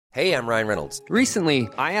Hey, I'm Ryan Reynolds. Recently,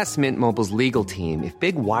 I asked Mint Mobile's legal team if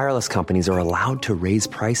big wireless companies are allowed to raise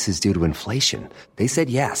prices due to inflation. They said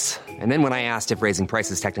yes. And then when I asked if raising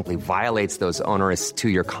prices technically violates those onerous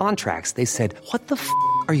two-year contracts, they said, "What the f***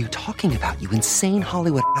 are you talking about, you insane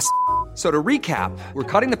Hollywood ass?" So to recap, we're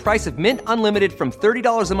cutting the price of Mint Unlimited from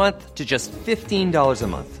 $30 a month to just $15 a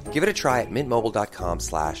month. Give it a try at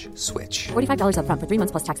mintmobile.com/switch. $45 up front for 3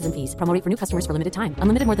 months plus taxes and fees. Promo rate for new customers for limited time.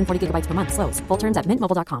 Unlimited more than 40 gigabytes per month. Slows full terms at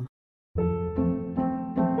mintmobile.com.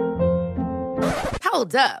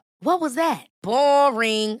 Hold up. What was that?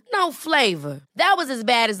 Boring. No flavor. That was as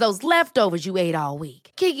bad as those leftovers you ate all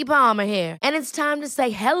week. Keke Palmer here, and it's time to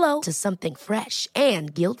say hello to something fresh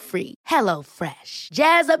and guilt-free. Hello Fresh.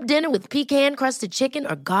 Jazz up dinner with pecan-crusted chicken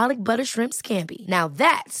or garlic butter shrimp scampi. Now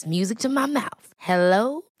that's music to my mouth.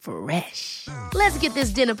 Hello Fresh. Let's get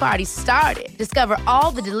this dinner party started. Discover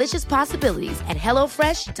all the delicious possibilities at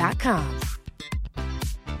hellofresh.com.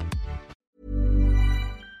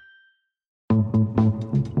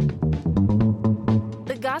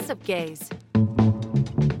 The Gossip Gaze.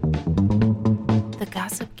 The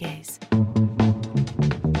Gossip Gaze.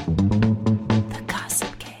 The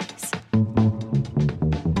Gossip Gaze.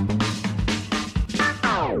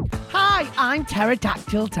 Hi, I'm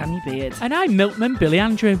Pterodactyl Danny Beard. And I'm Milkman Billy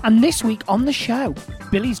Andrew. And this week on the show,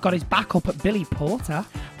 Billy's got his back up at Billy Porter.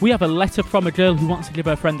 We have a letter from a girl who wants to give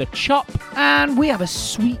her friend a chop. And we have a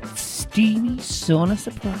sweet, steamy sauna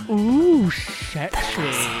surprise. Ooh,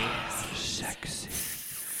 sexy. Sexy.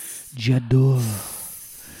 J'adore.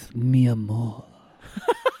 Mi amor.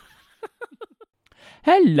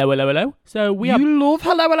 Hello. So we are... You love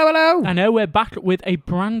hello. I know, we're back with a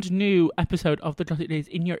brand new episode of The Gossip Days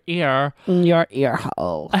in your ear. In your ear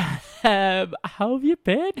hole. How have you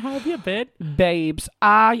been? Babes,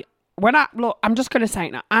 I'm just going to say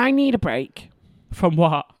it now. I need a break. From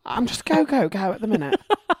what? I'm just go at the minute.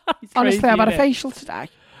 It's Honestly, crazy, I've had a innit? facial today.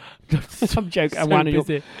 I'm joking. So I'm winding you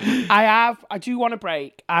busy. up. I do want a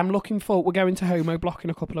break. I'm looking for. We're going to Homo Block in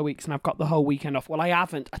a couple of weeks, and I've got the whole weekend off. Well, I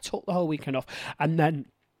haven't. I took the whole weekend off, and then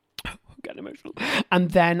I'm getting emotional.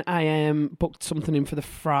 And then I booked something in for the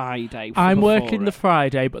Friday. I'm working the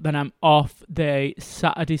Friday, but then I'm off the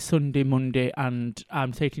Saturday, Sunday, Monday, and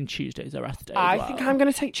I'm taking Tuesday as a rest day. I think I'm going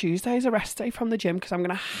to take Tuesday as a rest day from the gym because I'm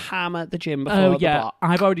going to hammer the gym before Oh the yeah, block.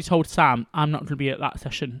 I've already told Sam I'm not going to be at that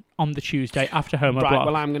session on the Tuesday after Homo Right, Block.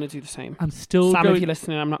 well, I'm going to do the same. I'm still Sam, going... if you're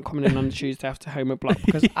listening, I'm not coming in on the Tuesday after Homo Block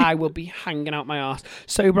because I will be hanging out my arse.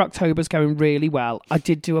 Sober October's going really well. I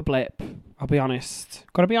did do a blip. I'll be honest.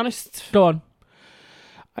 Got to be honest. Go on.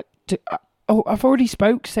 I've already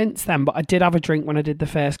spoke since then, but I did have a drink when I did the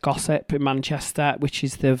first Gossip in Manchester, which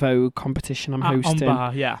is the Vogue competition I'm hosting. On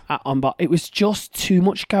bar, yeah. At On Bar. It was just too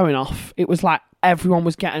much going off. It was like everyone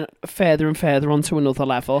was getting further and further onto another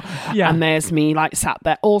level. Yeah. And there's me like sat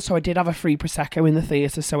there. Also, I did have a free Prosecco in the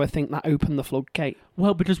theatre, so I think that opened the floodgate.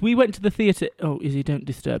 Well, because we went to the theatre... Oh, Izzy, don't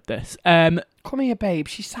disturb this. Come here, babe.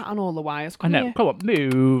 She sat on all the wires. I know. Here. Come on,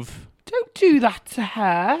 move. Don't do that to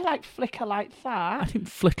her. Like flicker like that. I think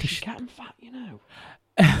flicker... She's getting fat, you know.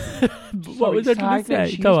 What was I going to say?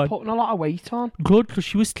 She's Go on. putting a lot of weight on. Good, because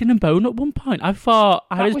she was skin and bone at one point. I thought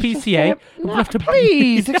I was just PCA. it.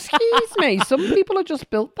 Please, excuse me. Some people are just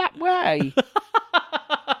built that way.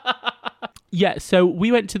 Yeah, so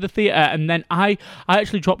we went to the theatre and then I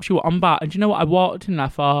actually dropped you on bar. And do you know what? I walked in and I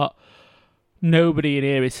thought, nobody in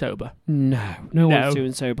here is sober. No one's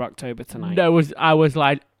doing Sober October tonight. I was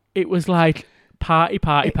like, it was like party.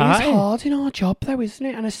 It's hard in our job though, isn't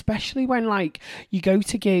it? And especially when like you go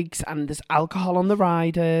to gigs and there's alcohol on the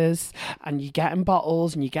riders and you're getting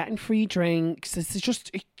bottles and you're getting free drinks. It's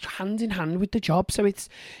just hand in hand with the job. So it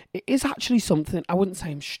is actually something I wouldn't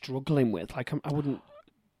say I'm struggling with. Like I wouldn't.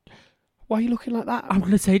 Why are you looking like that? I'm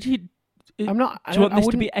going to say, do you want this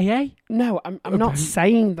to be AA? No, I'm not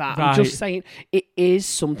saying that. Right. I'm just saying it is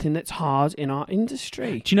something that's hard in our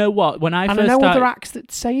industry. Do you know what? When I and first I know started... other acts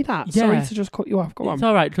that say that. Yeah. Sorry to just cut you off. Go on. It's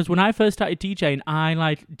all right, because when I first started DJing,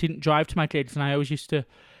 I didn't drive to my gigs and I always used to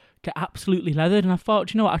get absolutely leathered. And I thought,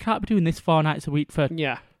 do you know what? I can't be doing this 4 nights a week for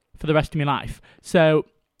the rest of my life. So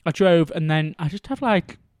I drove and then I just have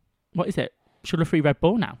like, what is it? Sugar-free Red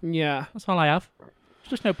Bull now. Yeah. That's all I have.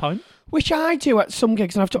 There's just no point. Which I do at some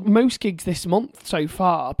gigs, and I've done most gigs this month so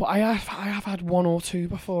far, but I have had 1 or 2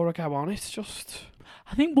 before I go on. It's just...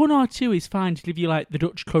 I think 1 or 2 is fine to give you like the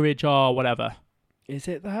Dutch courage or whatever. Is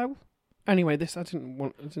it though? Anyway, I didn't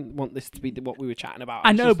want this to be what we were chatting about.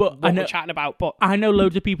 I know, but we're chatting about. But I know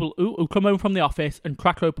loads of people who come home from the office and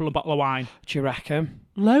crack open a bottle of wine. Do you reckon?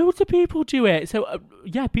 Loads of people do it. So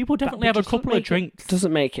yeah, people definitely have a couple of drinks.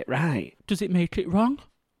 Doesn't make it right. Does it make it wrong?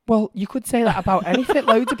 Well, you could say that about anything.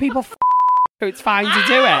 Loads of people it's fine to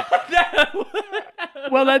do it. No.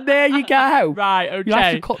 Well, then there you go. Right, okay. You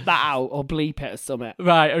have to cut that out or bleep it or something.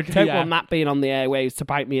 Right, okay. Don't want that being on the airwaves to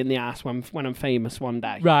bite me in the ass when I'm famous one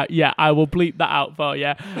day. Right, yeah, I will bleep that out for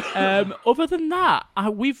you. Other than that,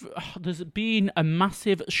 there's been a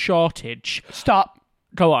massive shortage. Stop.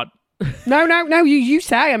 Go on. No, you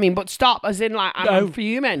say, but stop, as in, like, I'm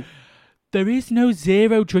fuming. There is no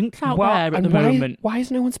zero drinks out there at the moment. Why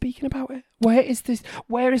is no one speaking about it? Where is this?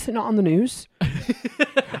 Where is it not on the news?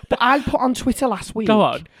 But I put on Twitter last week. Go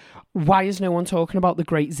on. Why is no one talking about the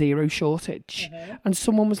Great Zero shortage? And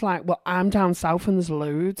someone was like, well, I'm down south and there's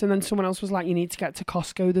loads. And then someone else was like, you need to get to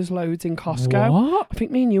Costco. There's loads in Costco. What? I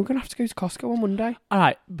think me and you are going to have to go to Costco on Monday. All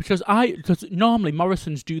right, because normally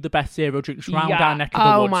Morrison's do the best zero drinks round our neck of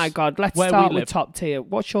the woods. Oh my God. Let's start with top tier.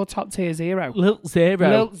 What's your top tier zero? Lilt Zero.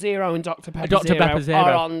 Lilt Zero and Dr. Pepper Zero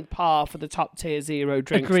are on par for the top tier zero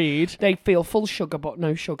drinks. Agreed. They feel full sugar but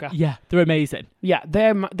no sugar. Yeah, they're amazing. Yeah,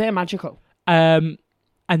 they're magical.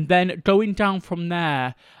 And then going down from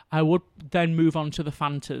there, I would then move on to the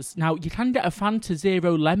Fantas. Now, you can get a Fanta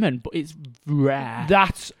Zero Lemon, but it's rare.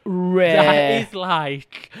 That's rare.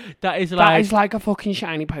 That is like a fucking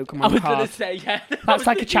shiny Pokemon I was card. going to say, yeah. That's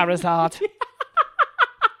like a Charizard.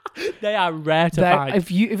 They are rare to find.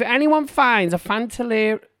 If anyone finds a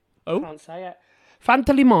Fanta I can't say it.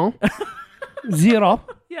 Fanta Limon Zero,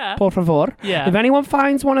 yeah. por favor. Yeah. If anyone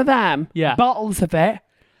finds one of them, yeah. bottles of it,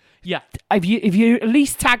 yeah. If you at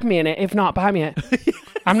least tag me in it, if not, buy me it.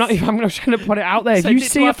 I'm just going to put it out there. Send if you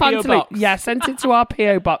see a PO Fanta, yeah, send it to our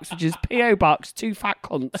PO box, which is PO Box 2 Fat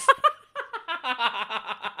Cunts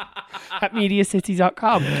at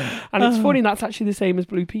MediaCity.com. And it's funny, that's actually the same as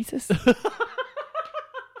Blue Peters.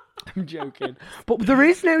 I'm joking. But there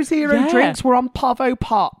is no zero drinks. We're on Povo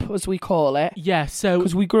Pop, as we call it. Yeah, so...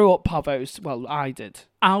 Because we grew up Povos. Well, I did.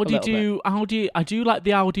 I do like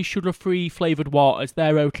the Aldi sugar-free flavoured waters.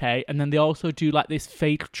 They're okay. And then they also do like this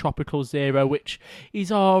fake tropical zero, which is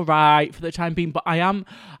all right for the time being. But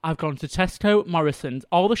I've gone to Tesco, Morrison's,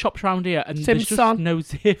 all the shops around here, and there's just no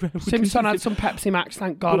zero. Simpson had some Pepsi Max,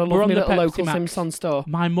 thank God. I love my little local Simpson store.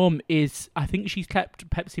 My mum I think she's kept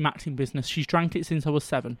Pepsi Max in business. She's drank it since I was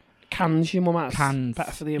 7. Cans, your mum has. Cans.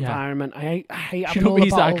 Better for the environment. I hate she having all the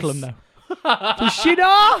bottles. Recycle them, though. Does she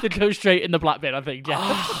not? They go straight in the black bin, I think, yeah.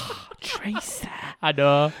 Oh, Tracer. I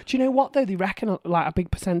know. Do you know what, though? They reckon like a big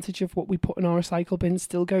percentage of what we put in our recycle bin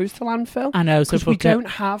still goes to landfill. I know. Because we don't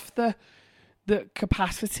have the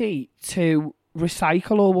capacity to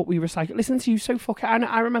recycle all what we recycle. Listen to you so fucking...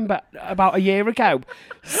 I remember about a year ago,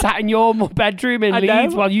 sat in your bedroom in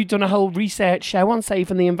Leeds while you'd done a whole research show on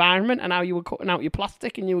saving the environment and how you were cutting out your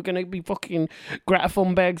plastic and you were going to be fucking Greta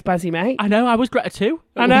Thunberg's busy mate. I know, I was Greta too.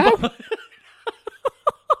 I know.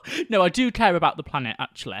 No, I do care about the planet,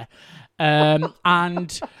 actually. And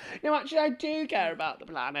no, actually, I do care about the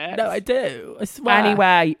planet. No, I do. I swear.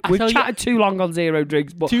 Anyway, we've chatted too long on zero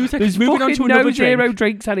drinks, but 2 seconds. There's moving on to another drink. Zero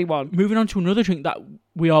drinks, anyone. Moving on to another drink that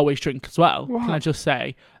we always drink as well. What? Can I just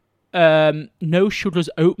say? No Sugars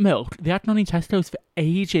oat milk. They had none in Tesco's for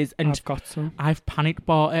ages, and I've got some. I've panic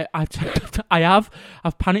bought it. I've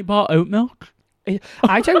panic bought oat milk.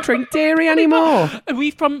 I don't drink dairy anymore.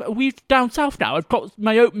 We've down south now. I've got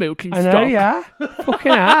my oat milk in stock. I know, yeah.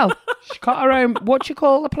 Fucking hell. She's got her own. What do you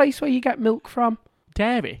call the place where you get milk from?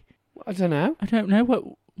 Dairy. I don't know. I don't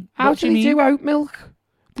know. How do they do oat milk?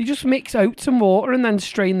 They just mix oats and water and then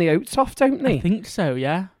strain the oats off, don't they? I think so,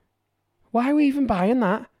 yeah. Why are we even buying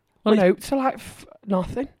that? Well, oats are like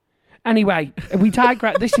nothing. Anyway, we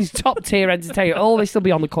digress. This is top tier entertainment. All this will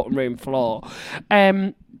be on the cutting room floor.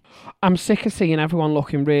 I'm sick of seeing everyone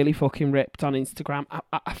looking really fucking ripped on Instagram.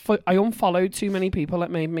 I unfollowed too many people that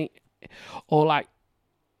made me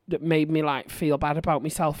feel bad about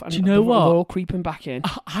myself. And do you know what? They're all creeping back in.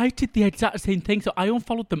 I did the exact same thing. So I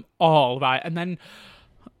unfollowed them all, right? And then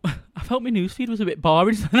I felt my newsfeed was a bit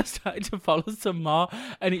boring, so I started to follow some more.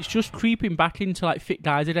 And it's just creeping back into like fit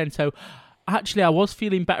guys again. So actually, I was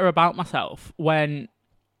feeling better about myself when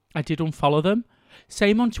I did unfollow them.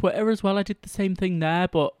 Same on Twitter as well. I did the same thing there,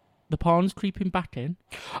 but the porn's creeping back in.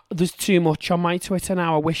 There's too much on my Twitter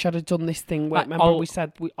now. I wish I'd have done this thing. Remember we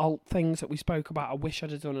said alt things that we spoke about? I wish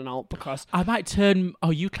I'd have done an alt because... I might turn...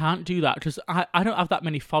 Oh, you can't do that because I don't have that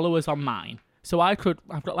many followers on mine. So I've got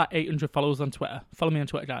like 800 followers on Twitter. Follow me on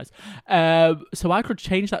Twitter, guys. So I could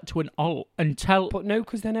change that to an alt and tell... But no,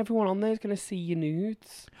 because then everyone on there is going to see your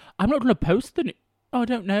nudes. I'm not going to post the... Oh, I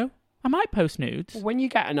don't know. I might post nudes. When you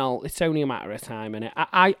get an alt, it's only a matter of time, innit?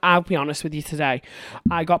 I'll be honest with you today.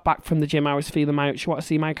 I got back from the gym. I was feeling my... You want to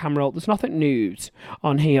see my camera alt? There's nothing nude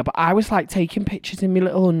on here, but I was like taking pictures in my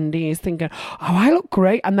little undies thinking, oh, I look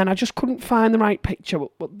great. And then I just couldn't find the right picture.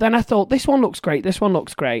 But then I thought, this one looks great. This one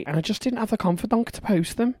looks great. And I just didn't have the confidence to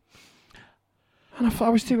post them. And I thought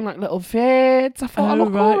I was doing like little vids. I thought I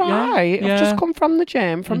look all right. Yeah. I've just come from the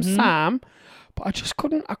gym from Sam. But I just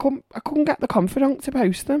couldn't get the confidence to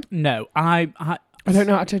post them. No, I don't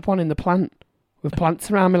know. I did one in the plant with plants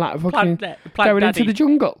around me like a fucking plant going daddy. into the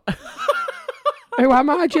jungle. Who am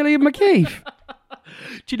I, Gillian McKeith?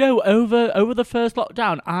 Do you know, over the first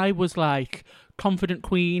lockdown, I was like confident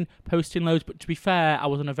queen, posting loads. But to be fair, I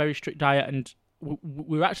was on a very strict diet, and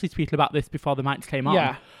we were actually speaking about this before the mics came on.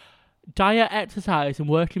 Yeah. Diet, exercise, and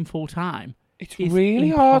working full time. It's really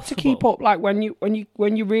hard to keep up. Like when you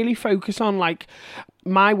really focus on, like,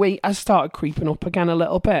 my weight has started creeping up again a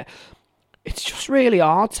little bit. It's just really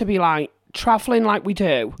hard to be like traveling like we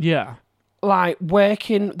do. Yeah. Like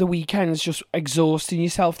working the weekends, just exhausting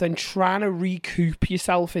yourself, then trying to recoup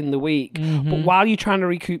yourself in the week. But while you're trying to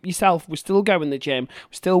recoup yourself, we're still going to the gym,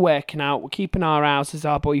 we're still working out, we're keeping our houses,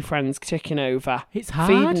 our boyfriends ticking over. It's hard.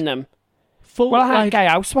 Feeding them. Well, I had gay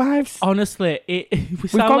housewives. Honestly,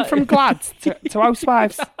 we've gone from glads to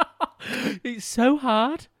housewives. It's so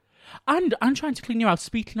hard. And I'm trying to clean your house.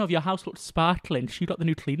 Speaking of, your house looks sparkling. You got the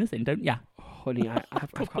new cleaners in, don't you? Oh, honey,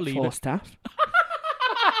 I've got 4 staff.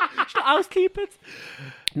 She's got housekeepers.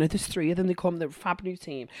 No, there's 3 of them. They come. They're a fab new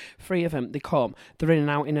team. 3 of them. They come. They're in and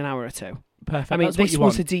out in an hour or 2. Perfect. I mean, that's what this you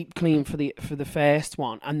was want. a deep clean for the first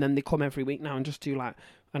one, and then they come every week now and just do like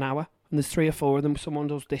an hour. And there's 3 or 4 of them. Someone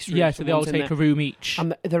does this room. Yeah, so they all take a room each.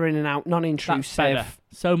 And they're in and out, non-intrusive. That's better.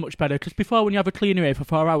 So much better. Because before, when you have a cleaner here for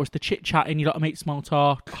 4 hours, the chit-chatting, you got to make small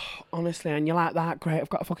talk. Oh, honestly, and you're like that, great, I've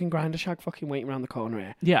got a fucking grinder shag fucking waiting around the corner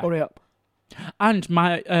here. Yeah. Hurry up. And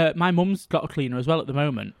my mum's got a cleaner as well at the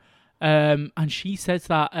moment. And she says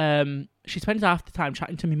that she spends half the time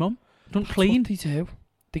chatting to my mum. Don't clean. What they do.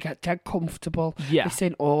 They get dead comfortable. Yeah. They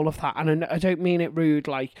say all of that. And I don't mean it rude.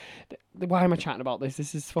 Like, why am I chatting about this?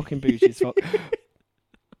 This is fucking bougie as fuck.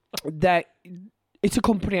 It's a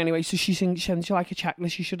company anyway, so she sends you like a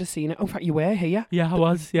checklist. You should have seen it. Oh, in fact, you were here. Yeah, I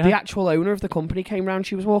was, yeah. The actual owner of the company came round.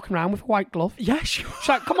 She was walking around with a white glove. Yeah, She's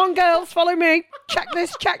like, come on, girls, follow me. Check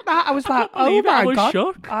this, check that. I was like, oh believe it. I my was God.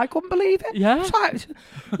 shocked. I couldn't believe it. Yeah. It's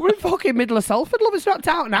like, we're in fucking middle of Salford. Lovers not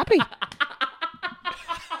Downton Abbey.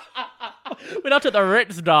 We're not at the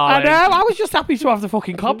Ritz, darling. I know, I was just happy to have the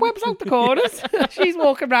fucking cobwebs out the corners. She's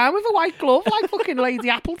walking around with a white glove like fucking Lady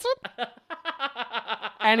Appleton.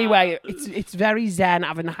 Anyway, it's very zen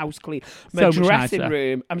having the house clean. My So much dressing nicer.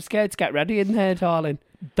 room, I'm scared to get ready in there, darling.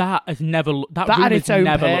 That has never... That That room had has its own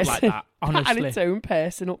never person. looked like that, That had honestly. its own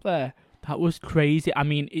person up there. That was crazy. I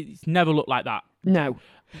mean, it's never looked like that. No.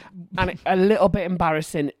 And a little bit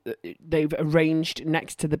embarrassing, they've arranged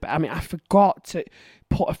next to the... I mean, I forgot to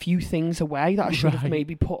put a few things away that I should have Right.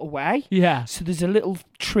 maybe put away. Yeah. So there's a little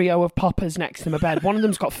trio of poppers next to my bed. One of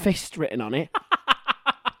them's got fist written on it.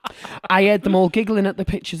 I heard them all giggling at the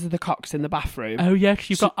pictures of the cocks in the bathroom. Oh, yeah, because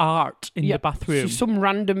you've got art in the bathroom. So some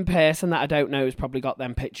random person that I don't know has probably got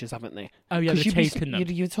them pictures, haven't they? Oh, yeah, 'Cause they've you'd be- taken them.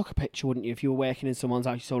 You took a picture, wouldn't you? If you were working in someone's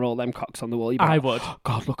house, you saw all them cocks on the wall. You'd be I like, would. oh,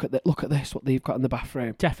 God, look at this, what they've got in the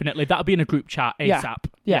bathroom. Definitely. That'll be in a group chat ASAP.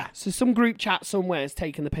 Yeah. So some group chat somewhere is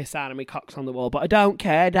taking the piss out of me cocks on the wall, but I don't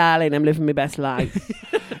care, darling. I'm living my best life.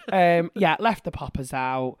 Left the poppers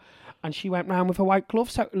out. And she went round with a white glove.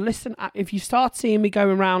 So listen, if you start seeing me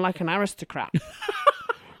going round like an aristocrat,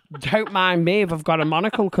 don't mind me if I've got a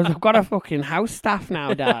monocle, because I've got a fucking house staff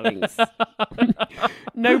now, darlings.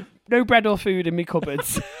 No bread or food in me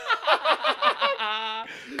cupboards.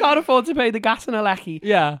 Can't afford to pay the gas and a lecky.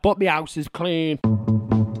 Yeah. But my house is clean.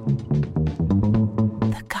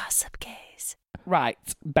 The Gossip Gaze. Right,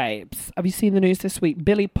 babes. Have you seen the news this week?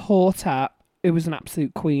 Billy Porter, who was an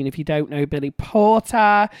absolute queen. If you don't know Billy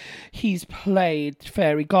Porter, he's played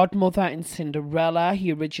Fairy Godmother in Cinderella.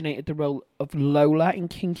 He originated the role of Lola in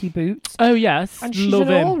Kinky Boots. Oh, yes. And she's Love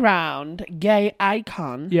an him. all-round gay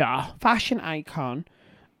icon, Yeah. fashion icon,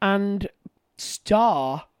 and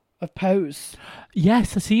star of Pose.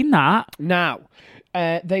 Yes, I've seen that. Now,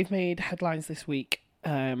 they've made headlines this week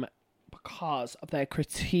because of their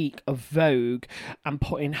critique of Vogue and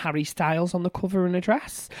putting Harry Styles on the cover in a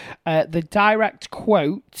dress. The direct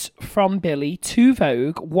quote from Billy to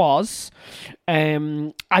Vogue was,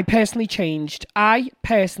 I personally changed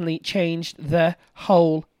the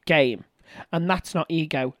whole game. And that's not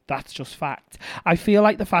ego, that's just fact. I feel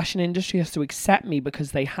like the fashion industry has to accept me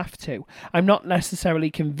because they have to. I'm not necessarily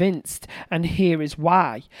convinced, and here is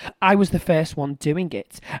why. I was the first one doing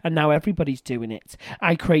it, and now everybody's doing it.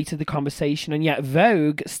 I created the conversation, and yet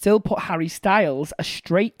Vogue still put Harry Styles, a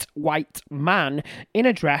straight white man, in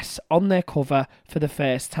a dress on their cover for the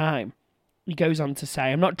first time. He goes on to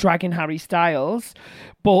say, I'm not dragging Harry Styles,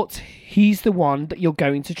 but he's the one that you're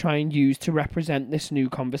going to try and use to represent this new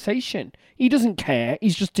conversation. He doesn't care.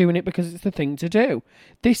 He's just doing it because it's the thing to do.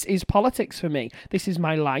 This is politics for me. This is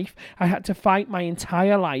my life. I had to fight my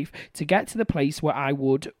entire life to get to the place where I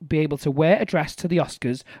would be able to wear a dress to the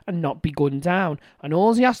Oscars and not be gunned down. And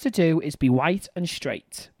all he has to do is be white and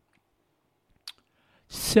straight.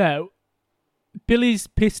 So, Billy's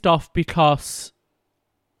pissed off because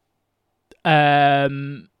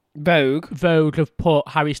Vogue have put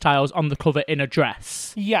Harry Styles on the cover in a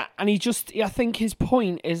dress. Yeah, and I think his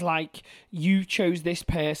point is like, you chose this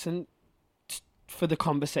person for the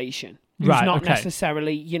conversation. Who's not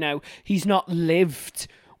necessarily, he's not lived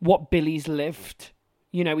what Billy's lived.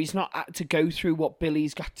 He's not had to go through what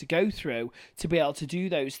Billy's got to go through to be able to do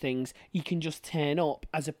those things. He can just turn up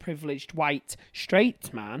as a privileged white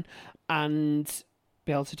straight man and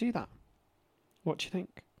be able to do that. What do you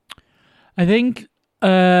think? I think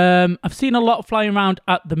I've seen a lot flying around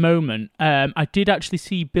at the moment. I did actually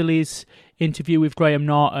see Billy's interview with Graham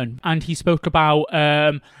Norton, and he spoke about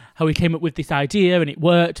how he came up with this idea and it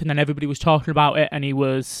worked, and then everybody was talking about it, and he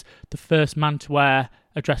was the first man to wear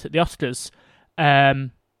a dress at the Oscars. I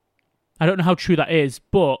don't know how true that is,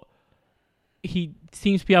 but he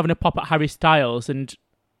seems to be having a pop at Harry Styles, and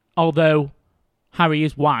although Harry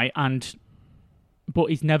is white but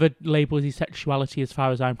he's never labelled his sexuality as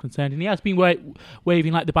far as I'm concerned. And he has been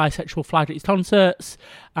waving like the bisexual flag at his concerts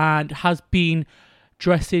and has been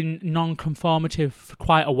dressing non-conformative for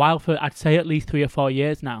quite a while, for I'd say at least 3 or 4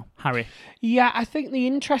 years now, Harry. Yeah, I think the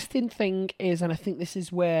interesting thing is, and I think this is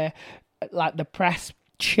where like the press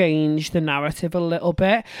change the narrative a little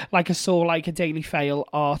bit. Like I saw like a Daily Fail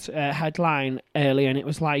art headline earlier, and it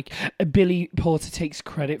was like, Billy Porter takes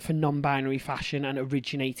credit for non-binary fashion and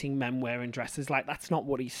originating men wearing dresses. Like, that's not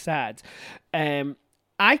what he said. I'm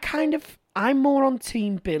more on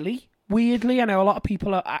team Billy. Weirdly, I know a lot of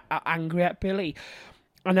people are angry at Billy,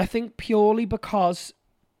 and I think purely because,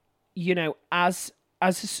 as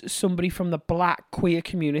somebody from the black queer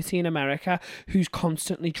community in America who's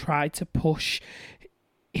constantly tried to push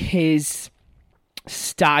his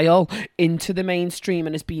style into the mainstream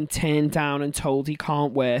and has been turned down and told he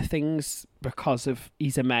can't wear things because of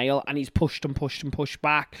he's a male, and he's pushed and pushed and pushed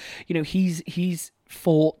back. He's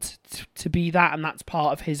fought to be that, and that's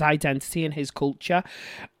part of his identity and his culture.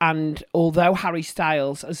 And although Harry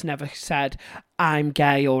Styles has never said I'm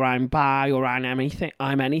gay or I'm bi or I'm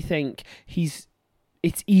anything, it's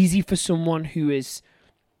easy for someone who is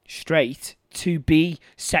straight to be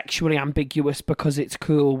sexually ambiguous because it's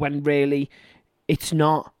cool, when really it's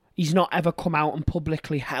not. He's not ever come out and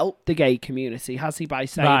publicly helped the gay community, has he, by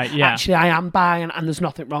saying, actually, I am bi and there's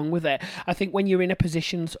nothing wrong with it. I think when you're in a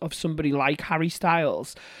position of somebody like Harry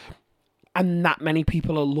Styles, and that many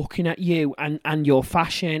people are looking at you and your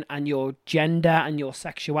fashion and your gender and your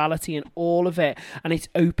sexuality and all of it, and it's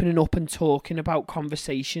opening up and talking about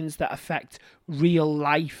conversations that affect real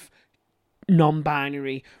life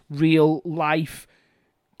non-binary, real life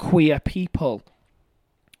queer people,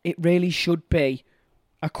 it really should be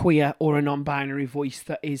a queer or a non-binary voice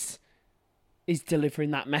that is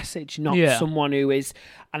delivering that message, not someone who is.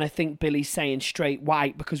 And I think Billy's saying straight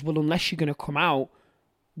white because, well, unless you're going to come out,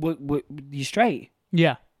 you're straight.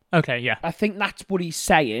 Yeah. Okay. Yeah. I think that's what he's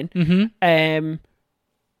saying. Mm-hmm.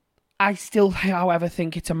 I still, however,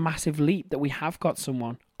 think it's a massive leap that we have got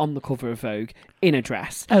someone on the cover of Vogue in a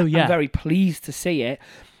dress. Oh, yeah. I'm very pleased to see it.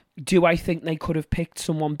 Do I think they could have picked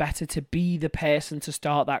someone better to be the person to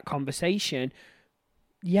start that conversation?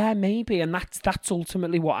 Yeah, maybe. And that's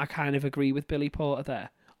ultimately what I kind of agree with Billy Porter there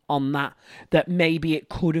on that maybe it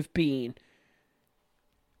could have been.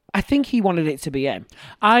 I think he wanted it to be him.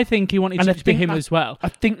 I think he wanted it to be him as well. I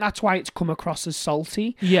think that's why it's come across as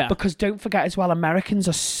salty. Yeah. Because don't forget as well, Americans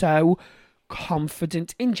are so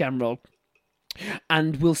confident in general.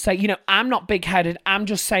 And we'll say, I'm not big-headed. I'm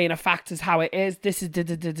just saying a fact is how it is. This is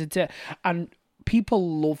da-da-da-da-da. And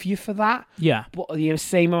people love you for that. Yeah. But the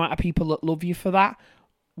same amount of people that love you for that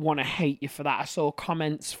want to hate you for that. I saw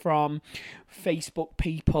comments from Facebook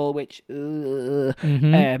people which saying,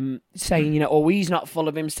 oh, he's not full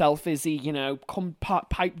of himself, is he? Come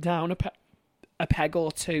pipe down a peg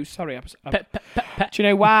or two. Sorry, do you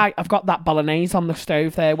know why? I've got that bolognese on the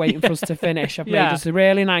stove there waiting for us to finish. I've made us a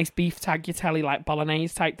really nice beef tagliatelle, like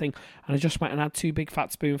bolognese type thing, and I just went and had 2 big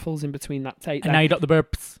fat spoonfuls in between that tape. And now you got the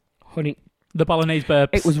burps. Honey. The bolognese burps.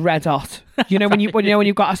 It was red hot. You know when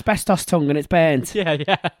you've got asbestos tongue and it's burnt.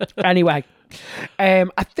 Yeah. Anyway,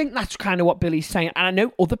 I think that's kind of what Billy's saying, and I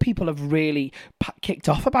know other people have really kicked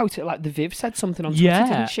off about it. Like the Viv said something on Twitter,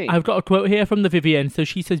 didn't she? I've got a quote here from the Vivienne. So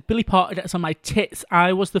she says, "Billy parted us on my tits.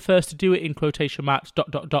 I was the first to do it in quotation marks. ...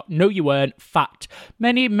 No, you weren't. Fact.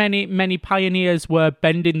 Many pioneers were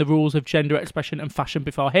bending the rules of gender expression and fashion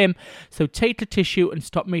before him. So take a tissue and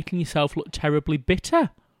stop making yourself look terribly bitter."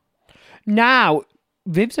 Now,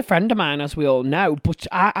 Viv's a friend of mine, as we all know, but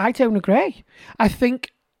I don't agree. I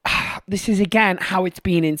think this is, again, how it's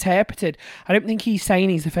being interpreted. I don't think he's saying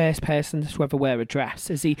he's the first person to ever wear a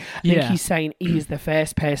dress, is he? I think he's saying he is the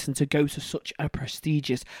first person to go to such a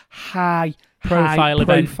prestigious,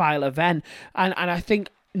 high-profile event. And I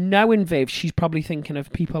think, knowing Viv, she's probably thinking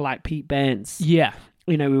of people like Pete Burns. Yeah.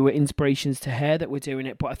 You know, who were inspirations to her that were doing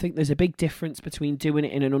it. But I think there's a big difference between doing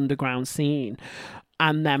it in an underground scene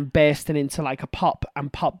and then bursting into like a pop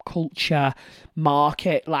and pop culture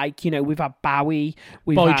market. Like, you know, we've had Bowie,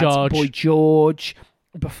 we've had Boy George.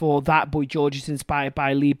 Before that, Boy George is inspired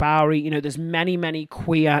by Lee Bowery. You know, there's many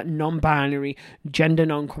queer, non-binary, gender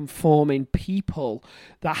non-conforming people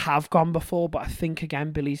that have gone before. But I think,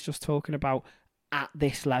 again, Billy's just talking about at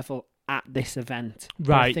this level, at this event. Right,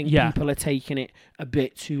 but I think people are taking it a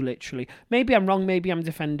bit too literally. Maybe I'm wrong, maybe I'm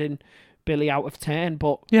defending Billy out of turn,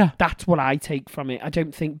 but that's what I take from it. I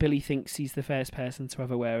don't think Billy thinks he's the first person to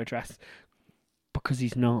ever wear a dress, because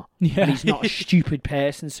he's not. Yeah. And he's not a stupid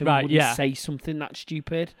person, so he wouldn't say something that's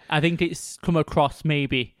stupid. I think it's come across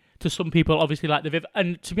maybe to some people, obviously, like the Viv.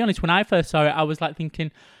 And to be honest, when I first saw it, I was like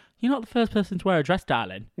thinking, you're not the first person to wear a dress,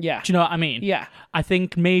 darling. Yeah. Do you know what I mean? Yeah. I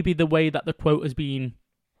think maybe the way that the quote has been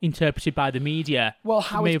interpreted by the media, well,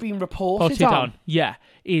 how it's been reported on,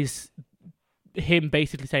 is him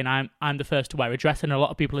basically saying I'm the first to wear a dress, and a lot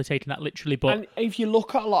of people are taking that literally. But and if you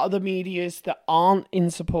look at a lot of the medias that aren't in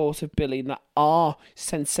support of Billy and that are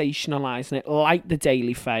sensationalising it, like the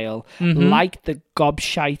Daily Fail, like the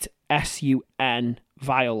gobshite SUN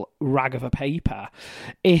vile rag of a paper,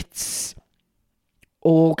 it's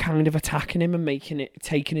all kind of attacking him and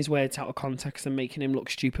taking his words out of context and making him look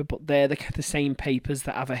stupid. But they're the same papers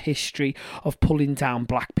that have a history of pulling down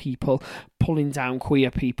black people, pulling down queer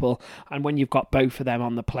people, and when you've got both of them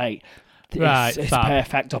on the plate, it's a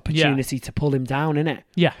perfect opportunity to pull him down, isn't it?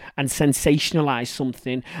 Yeah. And sensationalise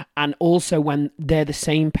something. And also when they're the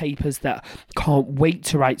same papers that can't wait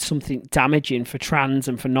to write something damaging for trans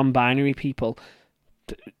and for non-binary people,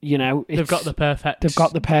 you know, they've got the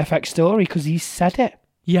perfect story because he said it.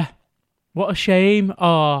 Yeah. What a shame.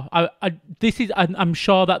 Oh, I'm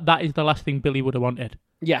sure that is the last thing Billy would have wanted.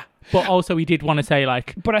 Yeah. But also he did want to say,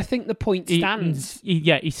 like... But I think the point stands.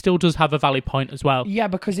 He still does have a valid point as well. Yeah,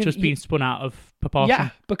 because... Just being spun out of proportion. Yeah,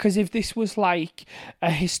 because if this was like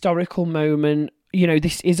a historical moment... You know,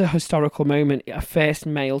 this is a historical moment. A first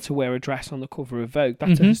male to wear a dress on the cover of Vogue.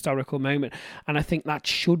 That's a historical moment. And I think that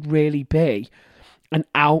should really be an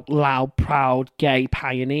out loud, proud, gay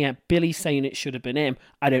pioneer. Billy's saying it should have been him.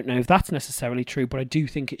 I don't know if that's necessarily true, but I do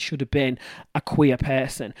think it should have been a queer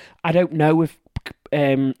person. I don't know if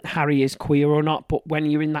Harry is queer or not, but when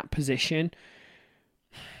you're in that position,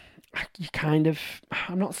 you kind of...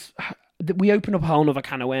 We open up a whole other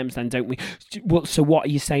can of worms then, don't we? So what are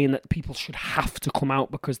you saying, that people should have to come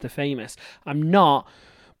out because they're famous? I'm not,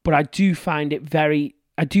 but I do find it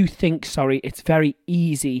it's very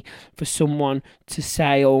easy for someone to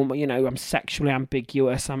say, oh, you know, I'm sexually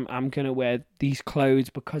ambiguous, I'm going to wear these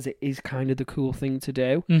clothes because it is kind of the cool thing to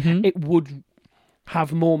do. It would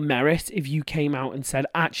have more merit if you came out and said,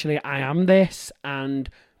 actually, I am this, and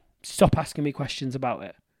stop asking me questions about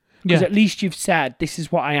it. Because at least you've said, this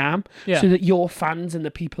is what I am, so that your fans and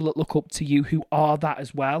the people that look up to you who are that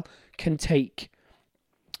as well can take...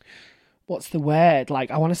 What's the word? Like,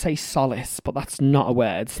 I want to say solace, but that's not a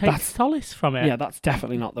word. Take solace from it. Yeah, that's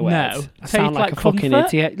definitely not the word. No. I sound like a comfort? fucking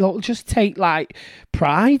idiot. Look, just take, like,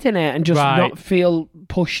 pride in it and just not feel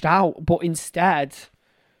pushed out. But instead,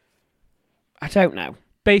 I don't know.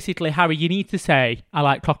 Basically, Harry, you need to say, I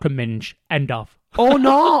like cock and minge. End of. Or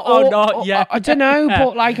not. Or not, yeah. I don't know,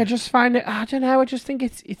 but, like, I just find it... I don't know. I just think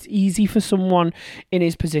it's easy for someone in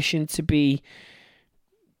his position to be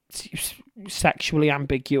sexually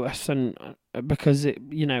ambiguous, and because it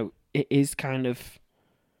is kind of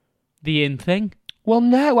the in thing. Well,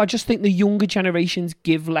 no, I just think the younger generations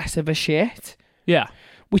give less of a shit. Yeah,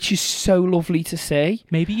 which is so lovely to see.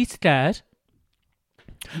 Maybe he's scared.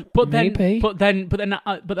 But then, Maybe. but then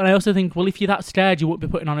I also think, well, if you're that scared, you wouldn't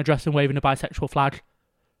be putting on a dress and waving a bisexual flag.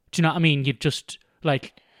 Do you know what I mean? You'd just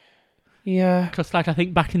like, Yeah. because like I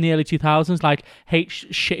think back in the early 2000s, like H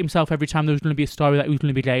shit himself every time there was going to be a story that he was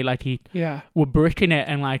going to be gay. Like he would bricking it,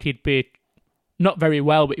 and like he'd be not very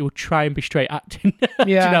well, but he would try and be straight acting. Yeah.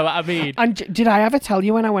 Do you know what I mean? And did I ever tell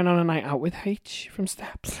you when I went on a night out with H from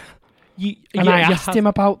Steps? I you asked him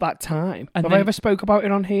about that time. And Have then- I ever spoke about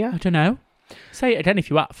it on here? I don't know. Say it again if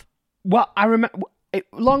you have. Well, I remember.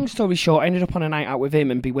 Long story short, I ended up on a night out with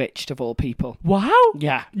him and Bewitched of all people. Wow.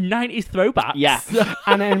 Yeah. 90s throwbacks. Yeah.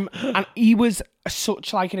 and he was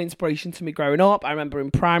such like an inspiration to me growing up. I remember in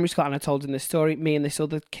primary school, and I told him this story, me and this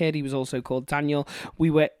other kid, he was also called Daniel, we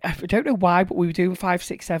were, I don't know why, but we were doing 5,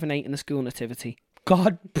 6, 7, 8 in the school nativity.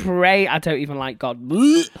 God pray, I don't even like God.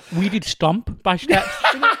 We did Stomp by Steps.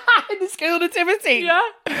 In the school nativity?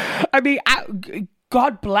 Yeah. I mean,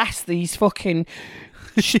 God bless these fucking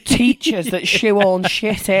teachers that shoehorn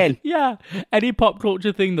shit in. Yeah. Any pop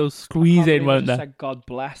culture thing they'll squeeze in, won't they? Said, God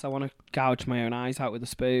bless. I want to gouge my own eyes out with a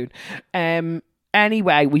spoon.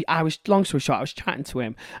 Anyway, I was, long story short, I was chatting to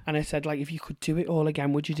him and I said, like, if you could do it all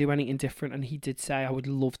again, would you do anything different? And he did say, I would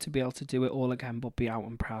love to be able to do it all again, but be out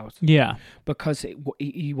and proud. Yeah. Because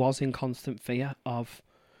he was in constant fear of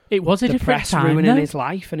It was a the different press time, ruining though. his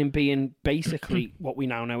life and him being basically what we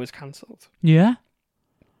now know is cancelled. Yeah.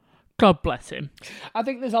 God bless him. I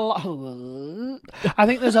think there's a lot. I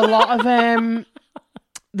think there's a lot of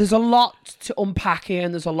there's a lot to unpack here,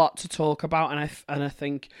 and there's a lot to talk about, and I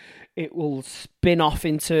think it will spin off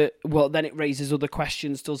into, well, then it raises other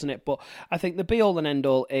questions, doesn't it? But I think the be all and end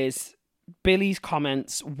all is Billy's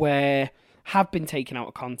comments have been taken out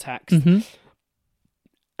of context, and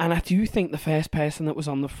I do think the first person that was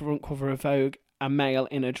on the front cover of Vogue, a male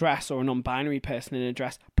in a dress or a non-binary person in a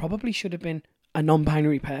dress, probably should have been a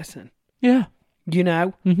non-binary person. Yeah. You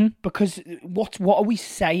know? Because what are we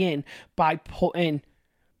saying by putting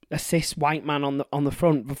a cis white man on the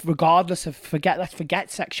front, regardless of, let's forget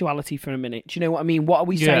sexuality for a minute. Do you know what I mean? What are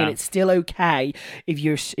we saying? It's still okay if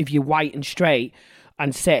you're white and straight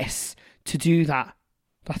and cis to do that.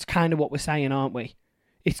 That's kind of what we're saying, aren't we?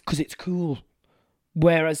 It's because it's cool.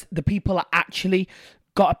 Whereas the people that actually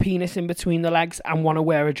got a penis in between the legs and want to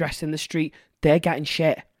wear a dress in the street, they're getting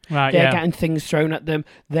shit. Right, They're getting things thrown at them.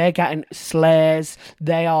 They're getting slares.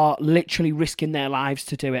 They are literally risking their lives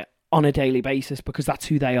to do it on a daily basis because that's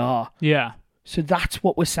who they are. Yeah. So that's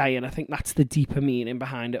what we're saying. I think that's the deeper meaning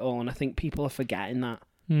behind it all, and I think people are forgetting that.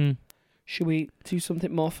 Should we do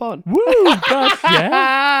something more fun? Woo! God,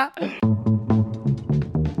 yeah.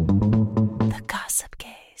 The Gossip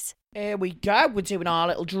Gaze. Here we go. We're doing our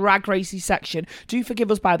little drag racy section. Do forgive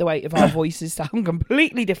us, by the way, if our voices sound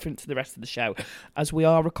completely different to the rest of the show, as we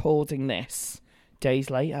are recording this days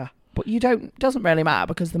later. But doesn't really matter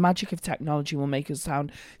because the magic of technology will make us sound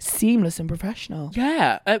seamless and professional.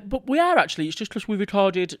 Yeah, but we are actually. It's just because we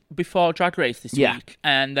recorded before Drag Race this week,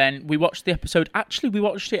 and then we watched the episode. Actually, we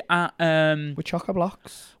watched it at With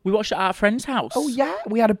Choco-Blocks. We watched it at our friend's house. Oh yeah,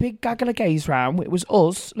 we had a big gaggle of gays round. It was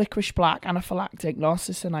us, Licorice Black, Anaphylactic,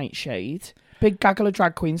 Narcissa Nightshade. Big gaggle of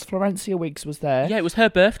drag queens. Florencia Wiggs was there. Yeah, it was her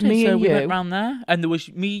birthday, Me so and we you. went round there, and there was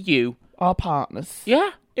me, you, Our partners.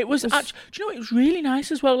 Yeah, it was. Actually, do you know what? It was really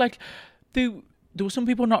nice as well. Like, there were some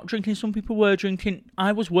people not drinking, some people were drinking.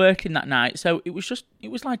 I was working that night, so it was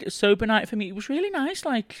like a sober night for me. It was really nice.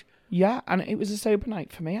 Like, yeah, and it was a sober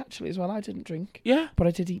night for me actually as well. I didn't drink. Yeah, but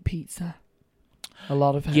I did eat pizza. A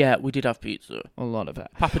lot of it. Yeah, we did have pizza. A lot of it.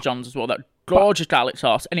 Papa John's as well. That gorgeous garlic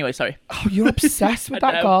sauce. Anyway, sorry. Oh, you're obsessed with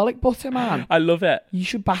that garlic butter, man. I love it. You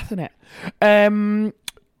should bath in it.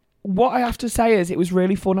 What I have to say is it was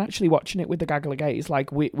really fun actually watching it with the gaggle of gays.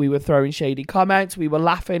 Like, we were throwing shady comments, we were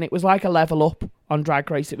laughing. It was like a level up on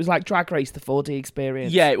Drag Race. It was like Drag Race, the 4D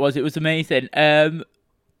experience. Yeah, it was. It was amazing.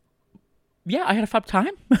 Yeah, I had a fab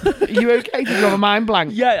time. Are you okay? Did you have a mind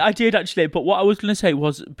blank? Yeah, I did actually. But what I was going to say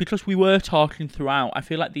was, because we were talking throughout, I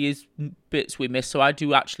feel like there is bits we missed, so I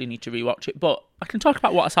do actually need to rewatch it. But I can talk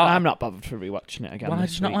about what I saw. I'm not bothered for rewatching it again. Why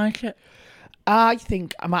did you not like it? I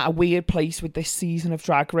think I'm at a weird place with this season of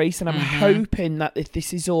Drag Race, and I'm hoping that if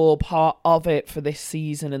this is all part of it for this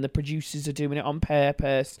season and the producers are doing it on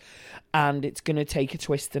purpose and it's going to take a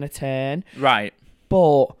twist and a turn. Right.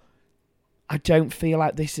 But I don't feel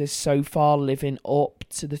like this is so far living up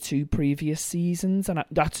to the 2 previous seasons, and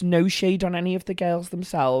that's no shade on any of the girls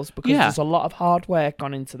themselves because there's a lot of hard work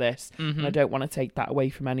gone into this, and I don't want to take that away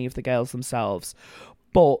from any of the girls themselves.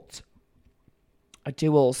 But I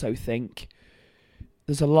do also think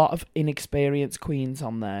There's a lot of inexperienced queens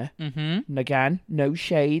on there. Mm-hmm. And again, no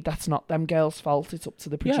shade. That's not them girls' fault. It's up to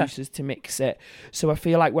the producers to mix it. So I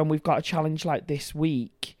feel like when we've got a challenge like this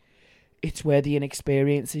week, it's where the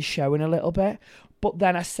inexperience is showing a little bit. But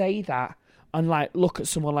then I say that, and like look at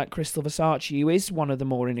someone like Crystal Versace, who is one of the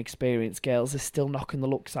more inexperienced girls, is still knocking the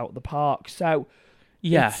looks out of the park. So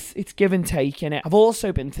yeah, it's give and take in it. I've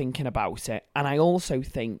also been thinking about it, and I also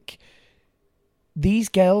think these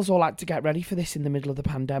girls all had to get ready for this in the middle of the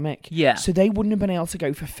pandemic. Yeah. So they wouldn't have been able to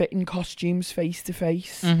go for fitting costumes face to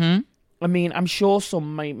face. Mm-hmm. I mean, I'm sure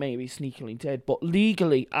some maybe sneakily did, but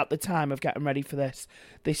legally at the time of getting ready for this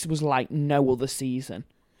was like no other season.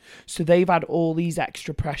 So they've had all these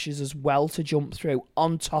extra pressures as well to jump through,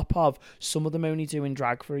 on top of some of them only doing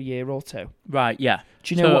drag for a year or two. Right, yeah.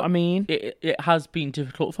 Do you know what I mean? It has been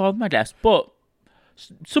difficult for them, I guess. But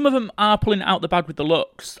some of them are pulling it out the bag with the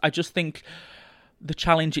looks. I just think the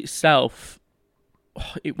challenge itself,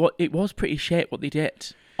 it was pretty shit what they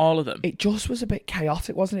did. All of them. It just was a bit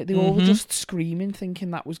chaotic, wasn't it? They all were just screaming,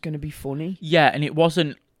 thinking that was going to be funny. Yeah, and it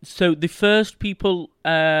wasn't. So the first people,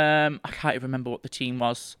 I can't even remember what the team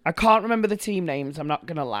was. I can't remember the team names, I'm not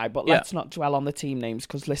going to lie, but let's not dwell on the team names,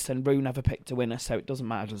 because listen, Rue never picked a winner, so it doesn't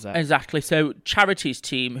matter, does it? Exactly. So Charity's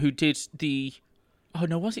team, who did the... Oh,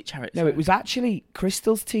 no, was it Charity? No, it was actually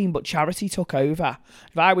Crystal's team, but Charity took over.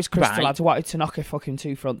 If I was Crystal, I'd wanted to knock her fucking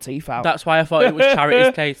 2 front teeth out. That's why I thought it was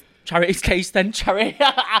Charity's case. Charity's case, then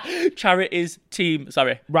Charity's team,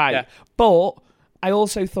 sorry. Right. Yeah. But I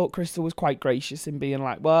also thought Crystal was quite gracious in being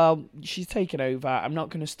like, well, she's taken over. I'm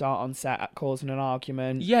not going to start on set at causing an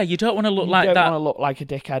argument. Yeah, you don't want to look like that. You don't want to look like a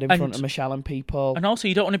dickhead in front of Michelle and people. And also,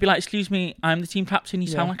 you don't want to be like, excuse me, I'm the team captain, you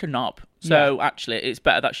sound like a knob. So actually, it's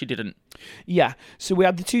better that she didn't. Yeah, so we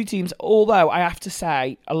had the 2 teams, although I have to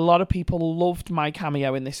say, a lot of people loved my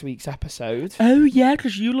cameo in this week's episode. Oh, yeah,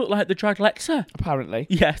 because you look like the drag Lexa. Apparently.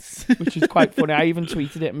 Yes. Which is quite funny. I even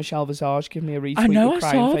tweeted it, Michelle Visage gave me a retweet. I know, with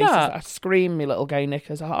I crying saw faces. that. I screamed, me little gay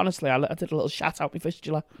knickers. Honestly, I did a little shout out my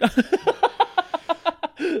fistula.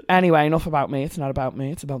 Anyway, enough about me. It's not about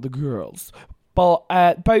me, it's about the girls.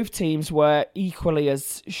 But both teams were equally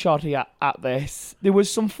as shoddy at this. There was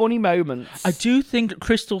some funny moments. I do think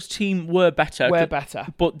Crystal's team were better.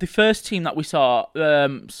 But the first team that we saw,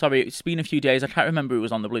 sorry, it's been a few days. I can't remember who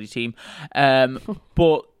was on the bloody team.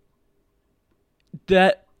 But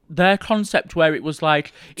their concept where it was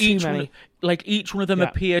like each one of them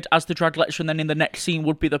appeared as the drag lecturer, and then in the next scene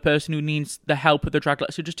would be the person who needs the help of the drag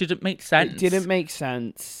lecturer. It just didn't make sense. It didn't make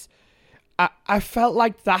sense. I felt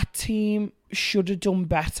like that team should have done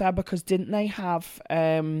better, because didn't they have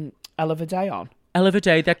Ella Vidae on? Ella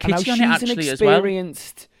Vidae, they're Kitty on it actually as well.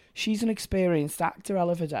 She's an experienced actor,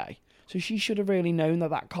 Ella Vidae. So she should have really known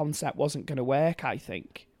that concept wasn't going to work, I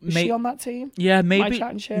think. Was she on that team? Yeah, maybe.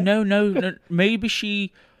 No. Maybe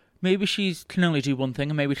she can only do one thing,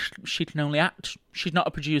 and maybe she can only act. She's not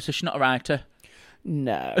a producer, she's not a writer.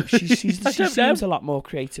 No, she seems a lot more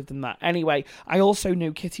creative than that. Anyway, I also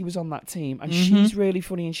knew Kitty was on that team, and she's really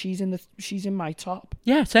funny, and she's in my top.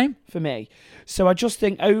 Yeah, same for me. So I just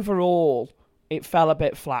think overall it fell a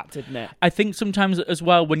bit flat, didn't it? I think sometimes as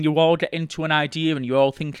well, when you all get into an idea and you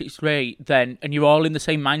all think it's great, and you're all in the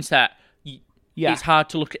same mindset, it's hard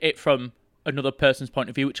to look at it from another person's point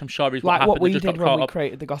of view, which I'm sure is what happened. We did when we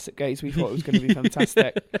created the Gossip Gays. We thought it was going to be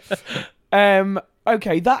fantastic.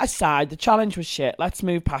 Okay, that aside, the challenge was shit. Let's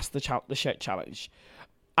move past the shit challenge.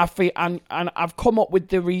 I feel, and I've come up with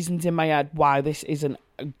the reasons in my head why this isn't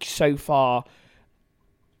so far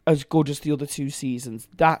as good as the other 2 seasons.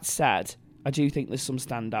 That said, I do think there's some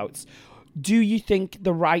standouts. Do you think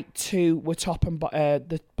the right 2 were top and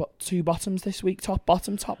the 2 bottoms this week? Top,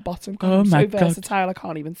 bottom. God, I'm so versatile, I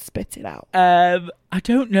can't even spit it out. I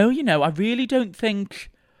don't know, I really don't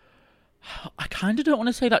think... I kind of don't want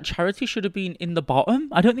to say that Charity should have been in the bottom.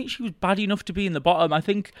 I don't think she was bad enough to be in the bottom. I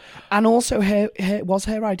think... And also, it was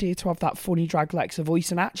her idea to have that funny drag Lexa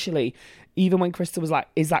voice. And actually, even when Crystal was like,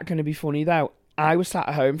 is that going to be funny, though? I was sat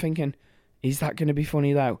at home thinking, is that going to be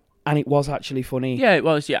funny, though? And it was actually funny. Yeah, it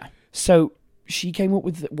was, yeah. So she came up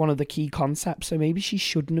with one of the key concepts, so maybe she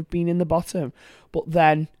shouldn't have been in the bottom. But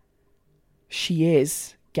then she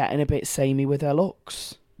is getting a bit samey with her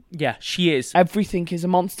looks. Yeah, she is. Everything is a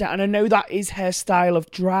monster, and I know that is her style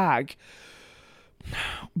of drag.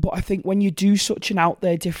 But I think when you do such an out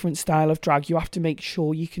there different style of drag, you have to make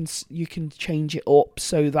sure you can change it up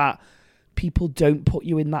so that people don't put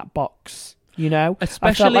you in that box.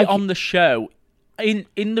 Especially on the show. In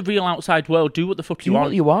the real outside world, do what the fuck you want. Do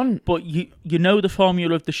what you want. But you know the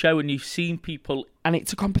formula of the show, and you've seen people... And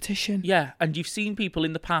it's a competition. Yeah, and you've seen people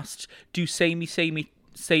in the past do samey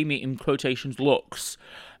in quotations looks.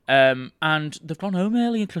 And they've gone home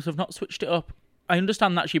early because they've not switched it up. I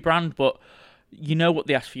understand that's your brand, but you know what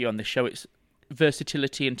they ask for you on this show. It's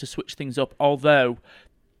versatility and to switch things up, although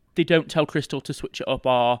they don't tell Crystal to switch it up,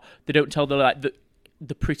 or they don't tell the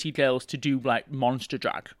pretty girls to do like monster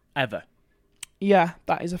drag ever. Yeah,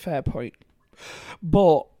 that is a fair point.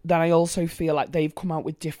 But then I also feel like they've come out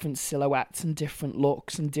with different silhouettes and different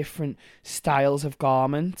looks and different styles of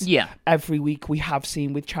garments. Yeah. Every week we have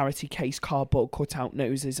seen with Charity Case cardboard cutout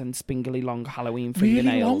noses and spingly long Halloween fingernails.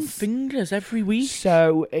 Really long fingers every week.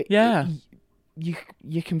 So yeah,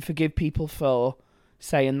 you can forgive people for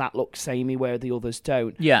saying that looks samey where the others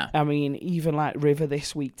don't. Yeah. I mean, even like River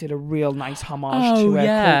this week did a real nice homage to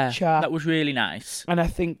her culture. That was really nice. And I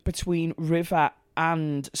think between River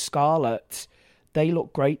and Scarlett, they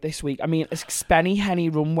look great this week. I mean, a Spenny Henny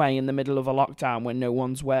runway in the middle of a lockdown when no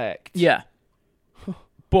one's worked. Yeah.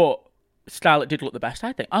 But Scarlett did look the best,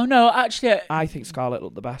 I think. Oh, no, actually... I think Scarlett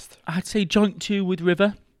looked the best. I'd say joint 2 with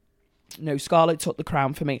River. No, Scarlett took the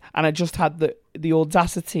crown for me. And I just had the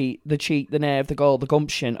audacity, the cheek, the nerve, the gall, the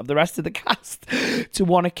gumption of the rest of the cast to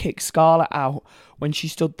want to kick Scarlett out when she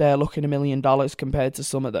stood there looking $1 million compared to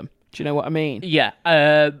some of them. Do you know what I mean? Yeah.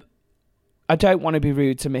 I don't want to be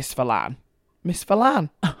rude to Miss Verlan. Miss Verlan.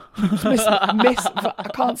 I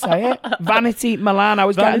can't say it. Vanity Milan. I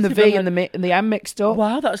was getting the V and the M mixed up.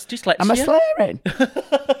 Wow, that's dyslexia. Am I slurring?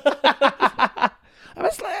 Am I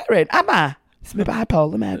slurring? Am I? It's my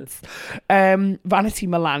bipolar meds. Vanity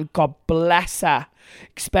Milan, God bless her.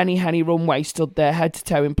 Spenny Henny runway stood there head to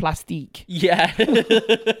toe in plastique. Yeah. Do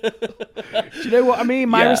you know what I mean?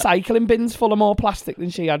 My recycling bin's full of more plastic than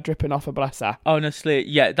she had dripping off her, bless her. Honestly,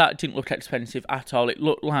 yeah, that didn't look expensive at all. It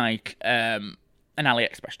looked like an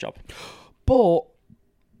AliExpress job. But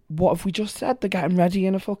what have we just said? They're getting ready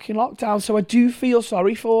in a fucking lockdown. So I do feel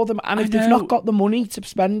sorry for them. And if they've not got the money to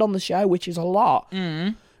spend on the show, which is a lot...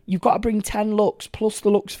 You've got to bring 10 looks, plus the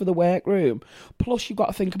looks for the workroom. Plus you've got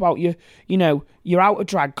to think about your out of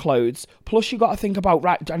drag clothes. Plus you've got to think about,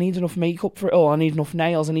 right, I need enough makeup for it all. I need enough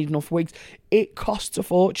nails. I need enough wigs. It costs a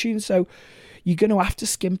fortune. So you're going to have to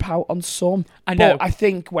skimp out on some. I know. But I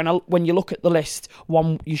think when you look at the list,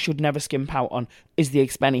 one you should never skimp out on is the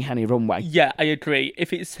Spenny Henny runway. Yeah, I agree.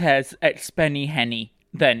 If it says Spenny Henny,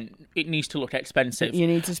 then it needs to look expensive. You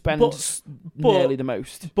need to spend nearly the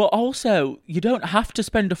most. But also, you don't have to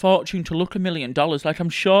spend a fortune to look $1 million. Like, I'm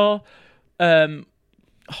sure...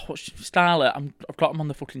 Starlet, I've got him on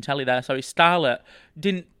the fucking telly there. Sorry, Starlet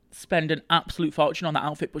didn't spend an absolute fortune on that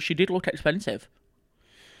outfit, but she did look expensive.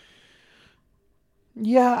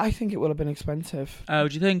 Yeah, I think it will have been expensive. Oh,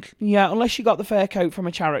 do you think? Yeah, unless you got the fur coat from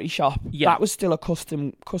a charity shop. Yeah. That was still a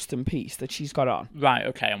custom piece that she's got on. Right,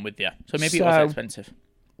 okay, I'm with you. So maybe it was expensive.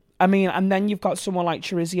 I mean, and then you've got someone like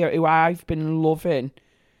Charizia, who I've been loving.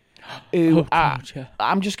 Who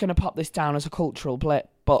I'm just going to pop this down as a cultural blip,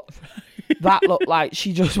 but that looked like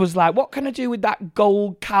she just was like, what can I do with that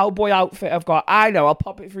gold cowboy outfit I've got? I know, I'll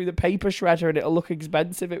pop it through the paper shredder and it'll look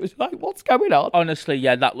expensive. It was like, what's going on? Honestly,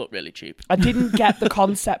 yeah, that looked really cheap. I didn't get the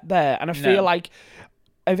concept there, and I feel like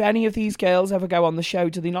if any of these girls ever go on the show,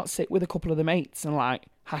 do they not sit with a couple of the mates and like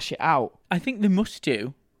hash it out? I think they must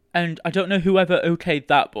do, and I don't know whoever okayed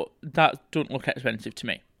that, but that doesn't look expensive to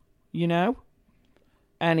me. You know?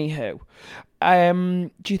 Anywho,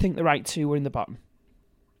 do you think the right two were in the bottom?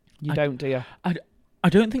 You don't, do you? I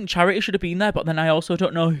don't think Charity should have been there, but then I also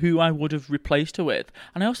don't know who I would have replaced her with.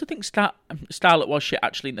 And I also think Starlet was shit,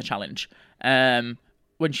 actually, in the challenge.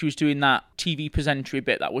 When she was doing that TV presentary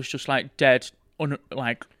bit, that was just, like, dead,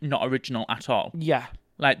 not original at all. Yeah.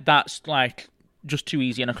 Like, that's, like, just too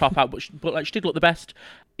easy and a cop-out, but she did look the best.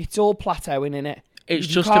 It's all plateauing, innit? It's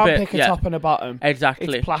you just can't a bit, pick a top and a bottom.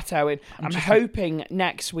 Exactly. It's plateauing. I'm hoping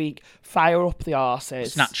next week, fire up the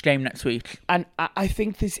arses. Snatch game next week. And I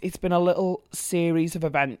think it's been a little series of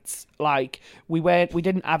events. Like, we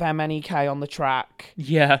didn't have MNEK on the track.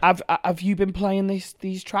 Yeah. Have you been playing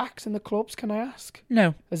these tracks in the clubs, can I ask?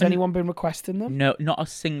 No. Has anyone been requesting them? No, not a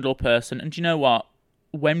single person. And do you know what?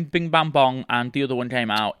 When Bing Bang Bong and the other one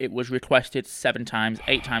came out, it was requested 7 times,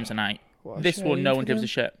 8 times a night. This one, no one gives a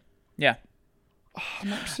shit. Yeah. Oh,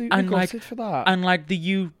 I'm absolutely gutted for that. And like do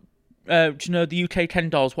you know the UK Ken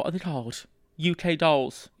dolls? What are they called? UK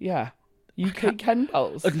dolls. Yeah. UK Ken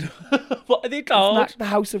dolls. What are they called? Isn't that the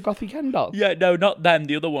House of Gothy Ken dolls? Yeah, no, not them.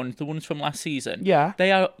 The other ones, the ones from last season. Yeah. They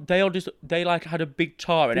had a big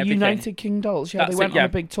tour and everything. United King dolls. Yeah, they went on a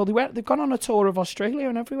big tour. They've gone on a tour of Australia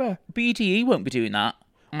and everywhere. BDE won't be doing that.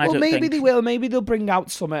 Well, maybe they will. Maybe they'll bring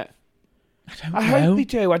out something. I hope they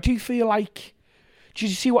do. I do feel like. Do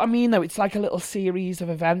you see what I mean, though? It's like a little series of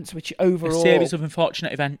events, which overall... A series of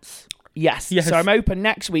unfortunate events. Yes. So I'm open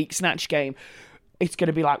next week, Snatch Game. it's going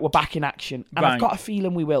to be like we're back in action. And Right. I've got a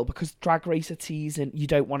feeling we will, because Drag Race are teasing you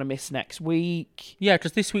don't want to miss next week. Yeah,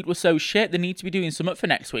 because this week was so shit. They need to be doing something for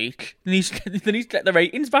next week. They need to get the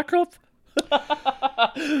ratings back up.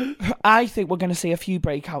 I think we're going to see a few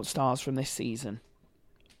breakout stars from this season.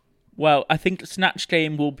 Well, I think Snatch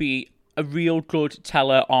Game will be a real good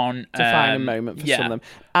teller on... Defining moment for some of them.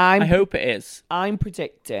 I hope it is. I'm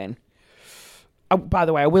predicting... Oh, by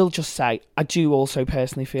the way, I will just say, I do also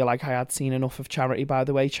personally feel like I had seen enough of Charity, by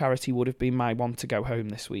the way. Charity would have been my one to go home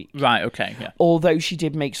this week. Right, okay, yeah. Although she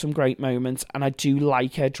did make some great moments, and I do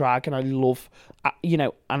like her drag, and I love,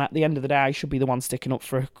 and at the end of the day, I should be the one sticking up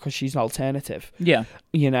for her because she's an alternative. Yeah.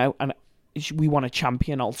 And we want to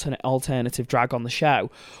champion alternative drag on the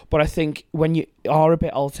show. But I think when you are a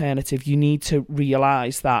bit alternative, you need to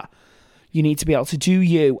realise that you need to be able to do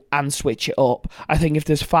you and switch it up. I think if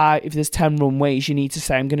there's 10 runways, you need to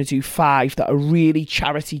say, I'm going to do 5 that are really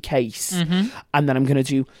charity case. Mm-hmm. And then I'm going to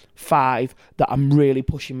do 5 that I'm really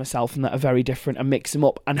pushing myself and that are very different, and mix them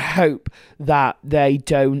up and hope that they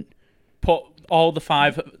don't... Put all the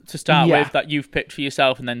 5 to start Yeah. with that you've picked for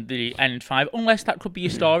yourself, and then the end 5. Unless that could be your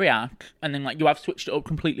story arc, and then you have switched it up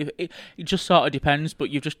completely. It just sort of depends, but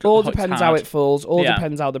you've just... All depends how it falls. All Yeah.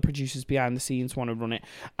 depends how the producers behind the scenes want to run it.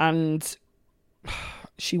 And...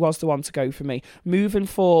 she was the one to go for me. Moving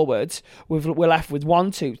forward, we're left with 1,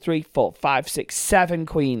 2, 3, 4, 5, 6, 7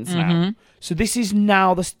 queens now. So this is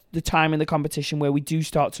now the time in the competition where we do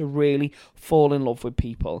start to really fall in love with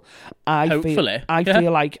people. Hopefully. I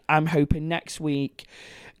feel like I'm hoping next week,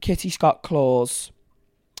 Kitty Scott-Claus,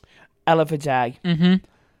 Ella Vidae, and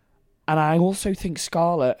I also think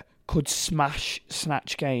Scarlett could smash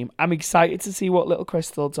Snatch Game. I'm excited to see what Little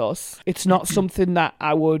Crystal does. It's not something that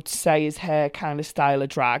I would say is her kind of style of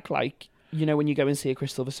drag. Like, when you go and see a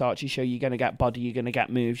Crystal Versace show, you're going to get body, you're going to get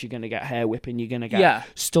moves, you're going to get hair whipping, you're going to get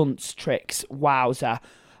stunts, tricks, wowza.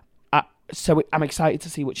 So I'm excited to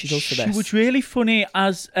see what she does for this. She was really funny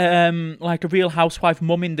as like a Real Housewife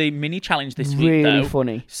mum in the mini challenge this week, Really though.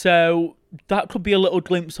 funny. So that could be a little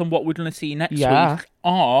glimpse on what we're going to see next week.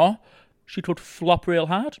 Or she could flop real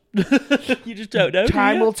hard. You just don't know.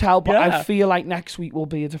 Time will tell, but Yeah. I feel like next week will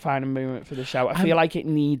be a defining moment for the show. I feel like it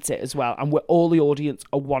needs it as well, and all the audience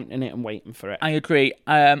are wanting it and waiting for it. I agree.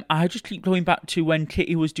 I just keep going back to when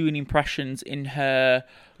Kitty was doing impressions in her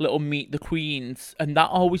little Meet the Queens, and that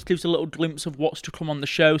always gives a little glimpse of what's to come on the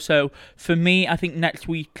show. So for me, I think next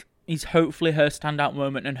week is hopefully her standout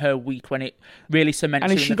moment and her week when it really cements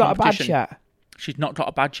her in the competition. And has she got a badge yet? She's not got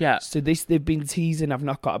a badge yet. So they've been teasing, I've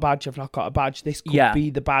not got a badge, I've not got a badge. This could be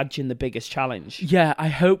the badge in the biggest challenge. Yeah, I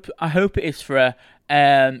hope it is for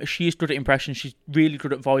her. She is good at impressions. She's really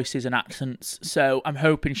good at voices and accents. So I'm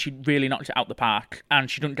hoping she really knocks it out the park, and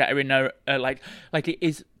she doesn't get her in her like it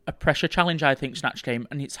is a pressure challenge, I think, Snatch Game,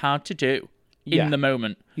 and it's hard to do in the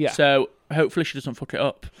moment. Yeah. So hopefully she doesn't fuck it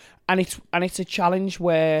up. And it's a challenge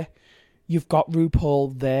where you've got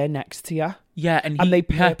RuPaul there next to you. Yeah, and they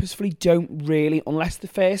purposefully don't really, unless the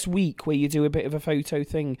first week where you do a bit of a photo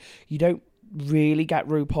thing, you don't really get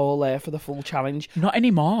RuPaul there for the full challenge. Not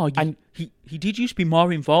anymore. And he did used to be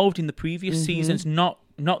more involved in the previous seasons, not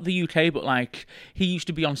the UK, but like he used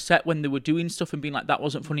to be on set when they were doing stuff and being like, that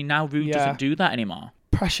wasn't funny. Now Ru doesn't do that anymore.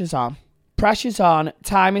 Pressure's on. Pressure's on.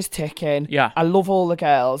 Time is ticking. Yeah. I love all the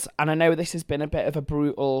girls, and I know this has been a bit of a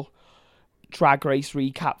brutal Drag Race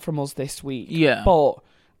recap from us this week. Yeah. But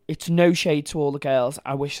it's no shade to all the girls.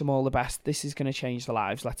 I wish them all the best. This is going to change their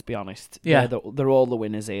lives, let's be honest. Yeah. They're all the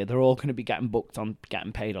winners here. They're all going to be getting booked on,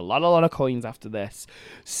 getting paid a lot of coins after this.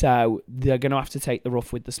 So they're going to have to take the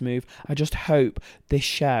rough with the smooth. I just hope this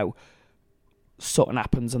show, something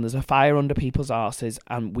happens and there's a fire under people's arses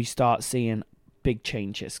and we start seeing big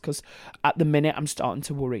changes, because at the minute I'm starting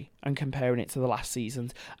to worry and comparing it to the last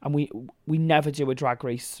seasons, and we never do a Drag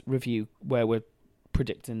Race review where we're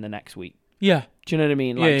predicting the next week. Yeah. Do you know what I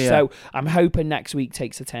mean? So I'm hoping next week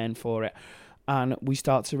takes a turn for it and we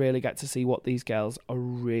start to really get to see what these girls are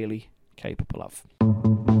really capable of.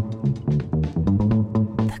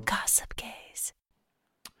 The Gossip Gaze.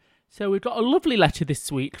 So we've got a lovely letter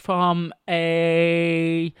this week from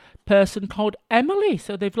a person called Emily.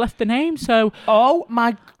 So they've left the name. So oh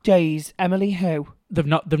my days, Emily who? They've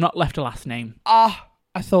not left a last name. I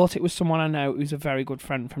thought it was someone I know who's a very good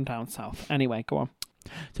friend from down south. Anyway, go on.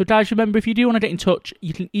 So guys, remember, if you do want to get in touch,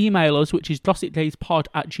 you can email us, which is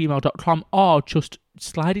gossipgazepod@gmail.com, or just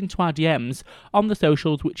slide into our DMs on the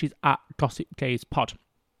socials, which is @gossipgazepod.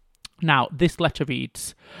 Now, this letter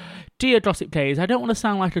reads, Dear Gossip Gaze, I don't want to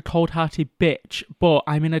sound like a cold-hearted bitch, but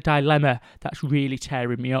I'm in a dilemma that's really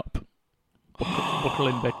tearing me up. Buckle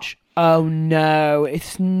in, bitch. Oh no,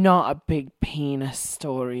 it's not a big penis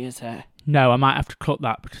story, is it? No, I might have to cut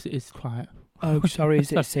that because it is quite... Oh, sorry,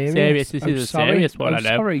 is it serious? Serious. This is a serious one, I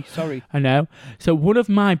know. Sorry. I know. So one of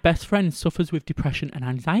my best friends suffers with depression and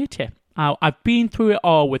anxiety. I've been through it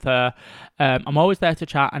all with her. I'm always there to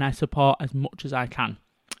chat and I support as much as I can.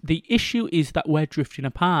 The issue is that we're drifting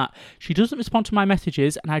apart. She doesn't respond to my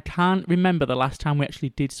messages and I can't remember the last time we actually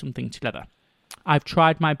did something together. I've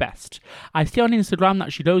tried my best. I see on Instagram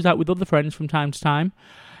that she goes out with other friends from time to time.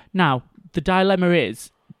 Now, the dilemma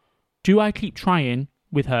is, do I keep trying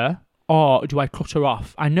with her or do I cut her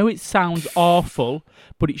off? I know it sounds awful,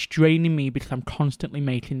 but it's draining me because I'm constantly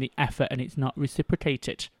making the effort and it's not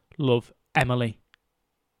reciprocated. Love, Emily.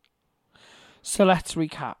 So let's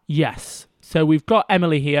recap. Yes. So we've got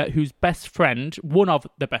Emily here, who's best friend, one of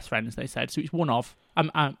the best friends, they said. So it's one of.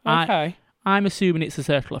 Okay. I'm assuming it's a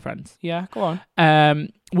circle of friends. Yeah, go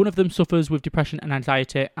on. One of them suffers with depression and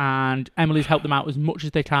anxiety, and Emily's helped them out as much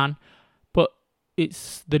as they can, but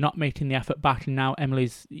they're not making the effort back. And now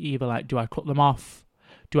Emily's either like, do I cut them off?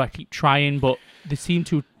 Do I keep trying? But they seem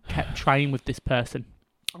to have kept trying with this person.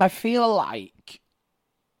 I feel like,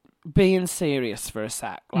 being serious for a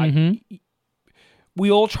sec, like, we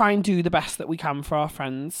all try and do the best that we can for our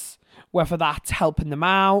friends, whether that's helping them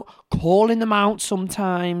out, calling them out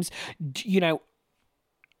sometimes,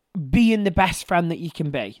 being the best friend that you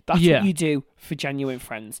can be. That's what you do for genuine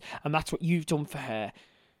friends, and that's what you've done for her.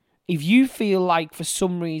 If you feel like for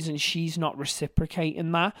some reason she's not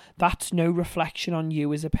reciprocating that, that's no reflection on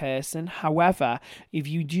you as a person. However, if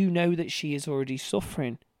you do know that she is already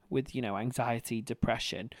suffering with, anxiety,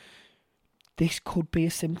 depression, this could be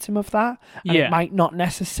a symptom of that. And it might not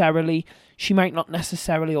necessarily, she might not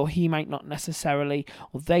necessarily, or he might not necessarily,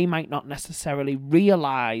 or they might not necessarily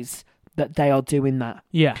realise that they are doing that.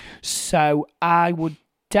 Yeah. So I would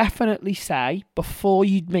definitely say, before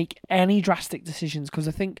you make any drastic decisions, because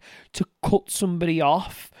I think to cut somebody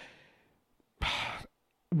off,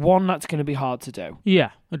 one, that's going to be hard to do.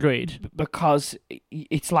 Yeah, agreed. Because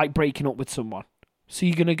it's like breaking up with someone. So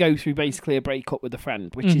you're going to go through basically a breakup with a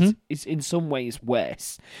friend, which is in some ways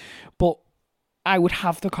worse. But I would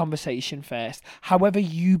have the conversation first. However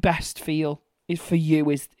you best feel for you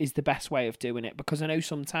is the best way of doing it. Because I know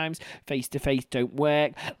sometimes face-to-face don't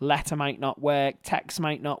work, letter might not work, text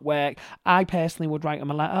might not work. I personally would write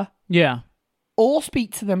them a letter. Yeah. Or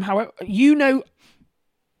speak to them. However, in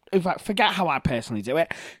fact, forget how I personally do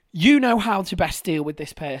it. You know how to best deal with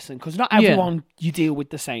this person. Because not everyone you deal with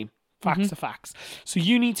the same. Facts are facts. So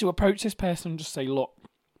you need to approach this person and just say, look,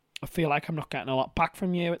 I feel like I'm not getting a lot back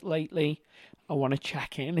from you lately. I want to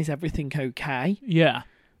check in. Is everything okay? Yeah.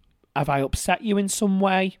 Have I upset you in some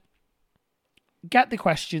way? Get the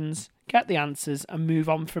questions, get the answers, and move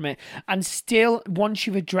on from it. And still, once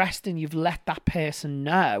you've addressed and you've let that person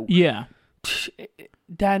know,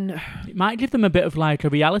 then it might give them a bit of like a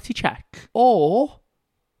reality check. Or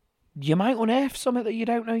you might unearth something that you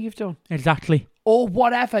don't know you've done. Exactly. Or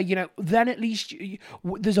whatever, then at least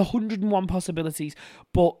there's 101 possibilities,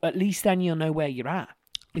 but at least then you'll know where you're at.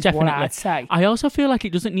 Is Definitely. What I'd say. I also feel like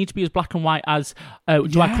it doesn't need to be as black and white as,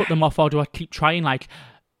 do I cut them off or do I keep trying? Like,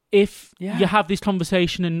 if you have this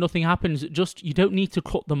conversation and nothing happens, you don't need to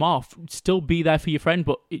cut them off. Still be there for your friend,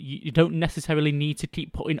 but you don't necessarily need to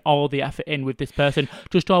keep putting all the effort in with this person.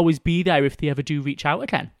 Just always be there if they ever do reach out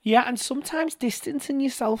again. Yeah, and sometimes distancing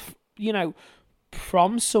yourself,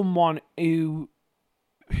 from someone who...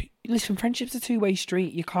 Listen, friendship's a two-way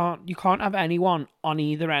street. You can't have anyone on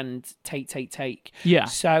either end take. Yeah.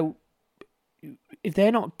 So if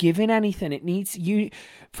they're not giving anything, it needs you.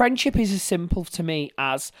 Friendship is as simple to me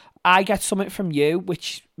as I get something from you,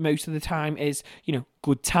 which most of the time is,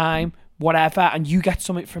 good time, whatever, and you get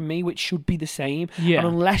something from me, which should be the same. Yeah. And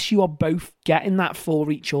unless you are both getting that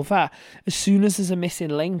for each other, as soon as there's a missing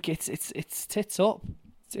link, it's tits up.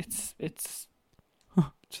 It's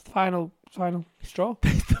the final straw.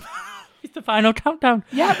 It's the final countdown.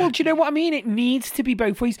 Yeah, well, do you know what I mean? It needs to be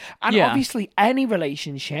both ways. And obviously, any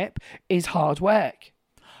relationship is hard work.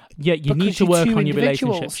 Yeah, you need to work on your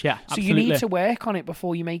relationships. Yeah, so absolutely. you need to work on it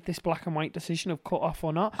before you make this black and white decision of cut off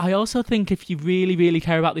or not. I also think if you really, really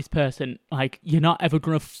care about this person, like, you're not ever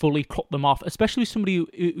going to fully cut them off, especially somebody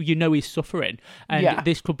who is suffering. And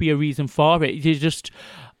this could be a reason for it. You just...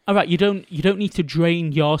 All right, you don't need to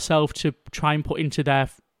drain yourself to try and put into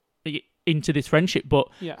this friendship, but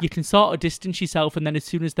you can sort of distance yourself, and then as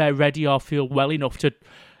soon as they're ready or feel well enough to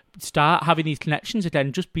start having these connections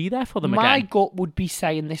again, just be there for them again. My gut would be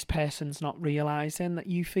saying this person's not realising that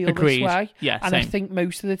you feel Agreed. This way. Yeah, and same. I think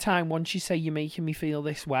most of the time, once you say you're making me feel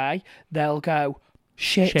this way, they'll go,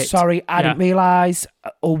 shit, sorry, I didn't realise,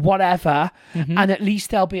 or whatever, and at least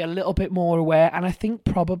they'll be a little bit more aware. And I think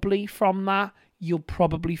probably from that, you'll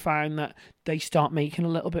probably find that they start making a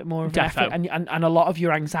little bit more of an Defo. effort, and a lot of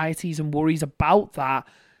your anxieties and worries about that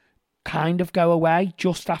kind of go away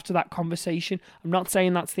just after that conversation. I'm not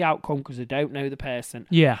saying that's the outcome because I don't know the person.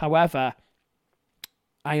 Yeah. However,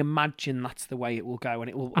 I imagine that's the way it will go, and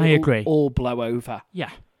it will I agree. all blow over. Yeah.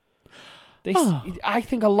 I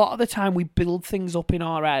think a lot of the time we build things up in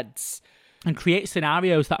our heads And create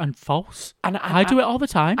scenarios that are false. and I do it all the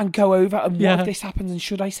time. and go over and what Yeah. if this happens and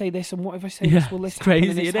should I say this and what if I say Yeah, this, will this it's happen and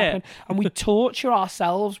crazy, this isn't it? happen? And we torture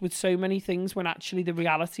ourselves with so many things when actually the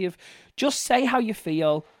reality of just say how you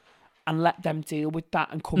feel and let them deal with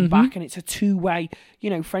that and come back, and it's a two-way,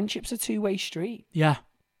 friendship's a two-way street, Yeah.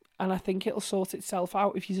 and I think it'll sort itself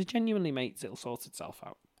out. If you're genuinely mates, it'll sort itself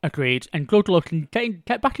out. Agreed. And good luck, and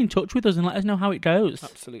get back in touch with us and let us know how it goes.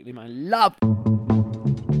 Absolutely, my love.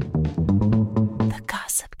 The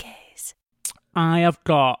Gossip Gaze. I have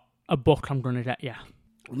got a book I'm going to get you.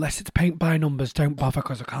 Unless it's paint by numbers, don't bother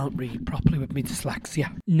because I can't read properly with me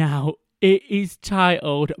dyslexia. Now, it is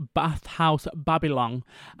titled Bathhouse Babylon.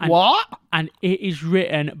 And, What? And it is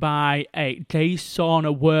written by a day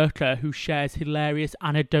sauna worker who shares hilarious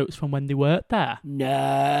anecdotes from when they worked there.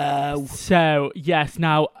 No. So, yes,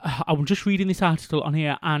 now, I'm just reading this article on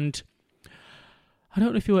here, and I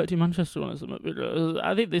don't know if you worked in Manchester or something, but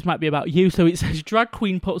I think this might be about you. So it says, drag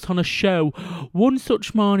queen puts on a show. One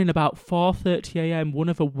such morning about 4:30am, one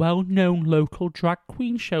of a well-known local drag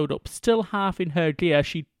queens showed up. Still half in her gear,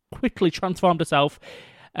 she quickly transformed herself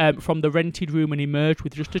from the rented room and emerged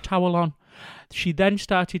with just a towel on. She then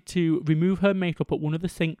started to remove her makeup at one of the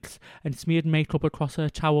sinks and smeared makeup across her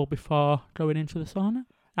towel before going into the sauna.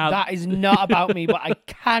 Now, That is not about me, but I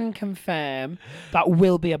can confirm that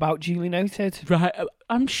will be about Julie Noted. right,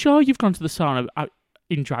 I'm sure you've gone to the sauna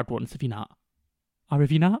in drag once, have you not? Or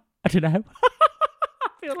have you not? I don't know. I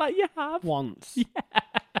feel like you have. Once. Yeah.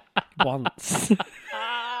 Once.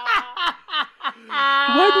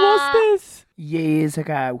 When was this? Years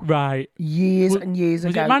ago. Right. Years Was- and years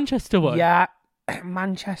Was ago. it Manchester one? Yeah.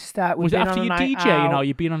 Manchester. We've Was it been after on a you night DJing out. or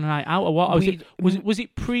you been on a night out or what? Or was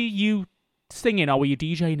it pre you singing or were you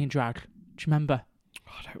DJing in drag? Do you remember?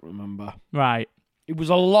 I don't remember. Right. It was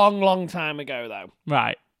a long, long time ago, though.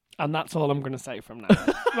 Right. And that's all I'm going to say from now.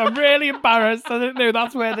 I'm really embarrassed. I didn't know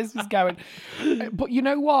that's where this was going. But you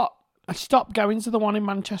know what? I stopped going to the one in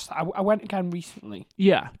Manchester. I went again recently.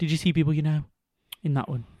 Yeah. Did you see people you know in that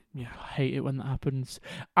one? Yeah, I hate it when that happens.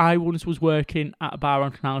 I once was working at a bar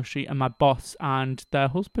on Canal Street and my boss and their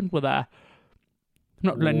husband were there.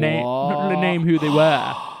 Not gonna name who they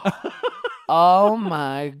were. Oh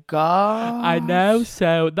my God. I know.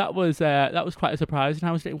 So that was quite a surprise, and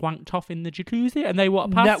I was getting wanked off in the jacuzzi, and they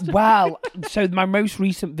walked past. No, well, so my most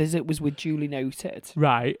recent visit was with Julie Noted,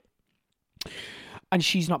 Right. and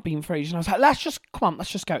she's not been for ages. And I was like, let's just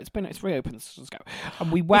go. It's reopened. Let's just go. And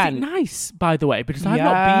we Was went. it nice, by the way? Because I've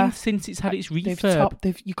not Yeah. been since it's had its They've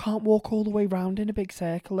refurb. you can't walk all the way round in a big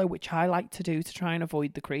circle, though, which I like to do to try and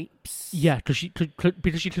avoid the creeps. Yeah, because you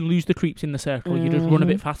can lose the creeps in the circle. You just run a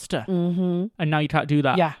bit faster, and now you can't do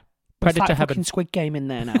that. Yeah. Predator it's like heaven. fucking Squid Game in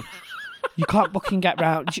there now. You can't fucking get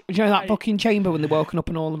round. Do you know that fucking chamber when they're walking up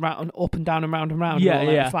and all around, up and down and round and round? Yeah, and all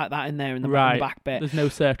that? yeah. It's like that in there in the, Right. in the back bit. There's no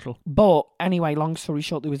circle. But anyway, long story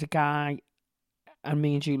short, there was a guy, and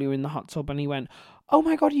me and Julie were in the hot tub, and he went, "Oh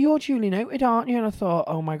my God, you're Julie Noted, aren't you?" And I thought,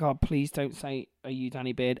 "Oh my God, please don't say, are you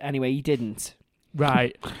Danny Beard?" Anyway, he didn't.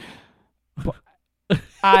 Right.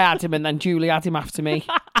 I had him, and then Julie had him after me.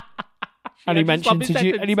 And he mentioned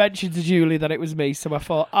to Julie that it was me, so I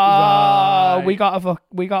thought, Right. we got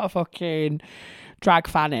a fucking drag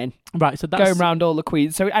fan in, Right. So that's going round all the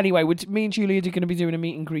queens. So anyway, me and Julie are going to be doing a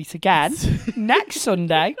meet and greet again next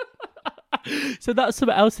Sunday. So that's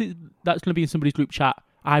something else that's going to be in somebody's group chat.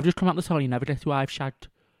 I've just come out the sauna. You never guess who I've shagged.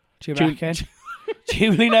 Do you reckon?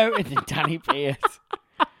 Julie Noted and Danny Beard.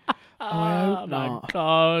 Oh my not.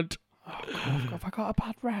 God. Oh God, have I got a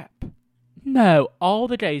bad rep? No, all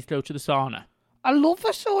the days go to the sauna. I love the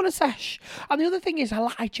sauna sesh. And the other thing is,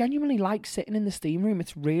 I genuinely like sitting in the steam room.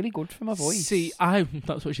 It's really good for my voice. See,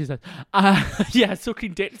 that's what she said. Yeah,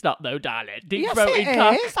 sucking dick's not though, darling. Deep Yes, throated it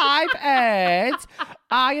cock. is.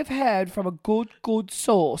 I have heard from a good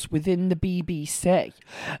source within the BBC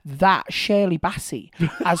that Shirley Bassey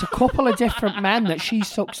has a couple of different men that she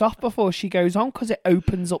sucks off before she goes on because it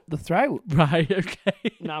opens up the throat. Right,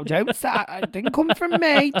 okay. Now, don't say it didn't come from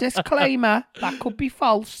me. Disclaimer: that could be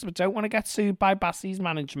false. I don't want to get sued by Bassey's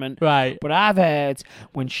management. Right. But I've heard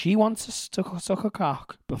when she wants to suck a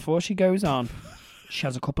cock before she goes on, she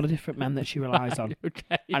has a couple of different men that she relies on,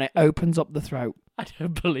 Okay. and it opens up the throat. I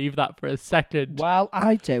don't believe that for a second. Well,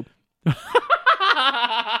 I do.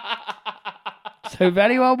 So So if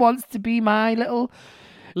anyone wants to be my little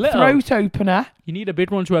throat opener. You need a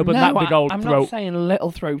big one to open that big old I'm throat. not saying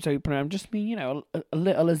little throat opener. I'm just mean, a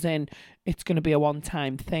little as in it's going to be a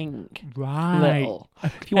one-time thing. Right. Little.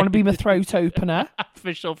 Okay. If you want to be my throat opener.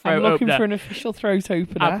 Official throat opener. I'm looking opener. for an official throat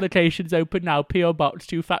opener. Applications open now. P.O. Box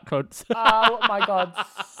 2 Fat Cunts. Oh my God.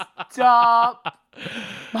 Stop.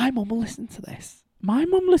 My mum will listen to this. My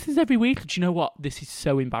mum listens every week. Do you know what? This is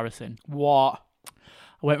so embarrassing. What?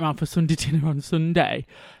 I went round for Sunday dinner on Sunday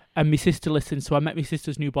and my sister listened. So I met my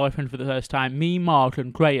sister's new boyfriend for the first time. Me, Mark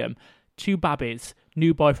and Graham, 2 babbies,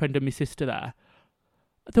 new boyfriend and my sister there.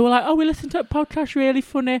 They were like, oh, we listened to a podcast, really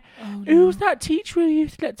funny. Oh, no. Who's that teacher we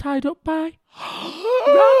used to get tied up by?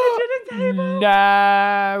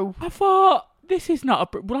 No. I thought, this is not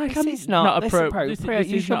appropriate. This is not appropriate.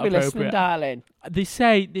 You should be listening, darling. They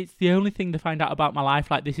say it's the only thing they find out about my life.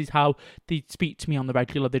 Like, this is how they speak to me on the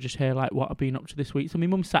regular. They just hear, like, what I've been up to this week. So my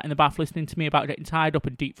mum sat in the bath listening to me about getting tied up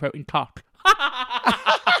and deep-throating cock.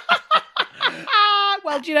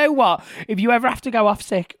 Well, do you know what? If you ever have to go off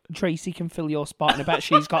sick, Tracy can fill your spot, and I bet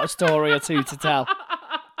she's got a story or two to tell.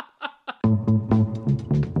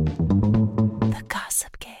 The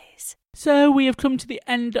Gossip Gaze. So we have come to the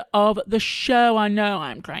end of the show. I know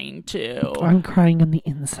I'm crying too. I'm crying on the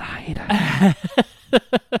inside.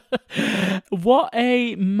 What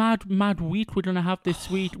a mad week we're going to have this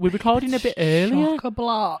week. We're recording a bit earlier.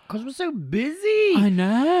 Chock-a-block, because we're so busy. I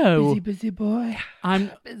know. Busy boy.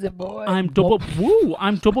 I'm Whoop. double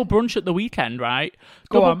brunch at the weekend, right?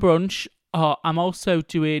 Double brunch. I'm also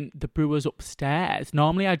doing the Brewers upstairs.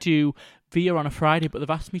 Normally I do Via on a Friday, but they've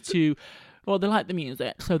asked me to... Well, they like the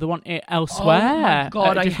music, so they want it elsewhere. Oh my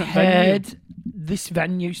God, I heard venue. this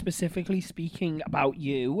venue specifically speaking about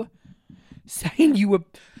you, saying you were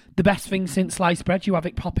the best thing since sliced bread. You have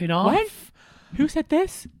it popping off. When? Who said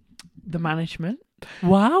this? The management.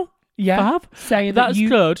 Wow. Yeah. Fab. Saying that's that you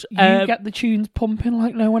good. You get the tunes pumping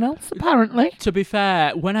like no one else, apparently. To be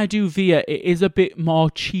fair, when I do Via, it is a bit more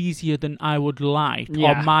cheesier than I would like,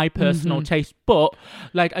 on my personal taste. But,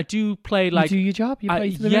 like, I do play, like... You do your job, you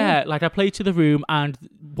play to the room. Yeah, like, I play to the room, and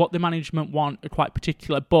what the management want are quite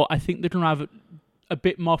particular, but I think they're going to have a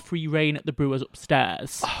bit more free reign at the Brewers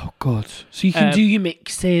upstairs. Oh, good. So you can do your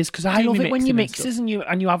mixes, because I love it when you mixes and you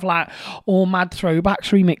have like all mad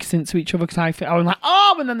throwbacks remixed into each other, because I'm like,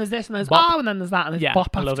 oh, and then there's this, and there's bop. oh, and then there's that, and there's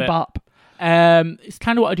bop after it. bop. It's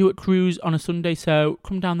kind of what I do at Cruise on a Sunday, so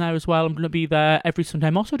come down there as well. I'm going to be there every Sunday.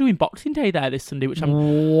 I'm also doing Boxing Day there this Sunday, which I'm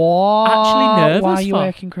actually nervous for. Why are you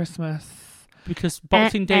working Christmas? Because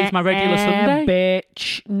Boxing Day is my regular Sunday.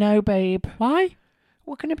 Bitch. No, babe. Why?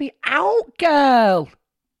 We're going to be out, girl.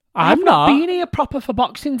 I've not been here proper for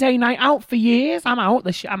Boxing Day night out for years. I'm out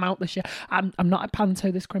this year. I'm not at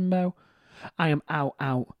Panto this Crimbo. I am out.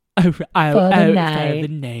 For the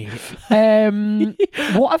night.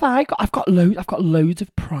 What have I got? I've got loads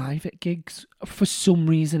of private gigs for some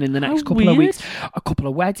reason in the next couple of weeks. A couple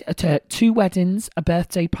of 2 weddings, a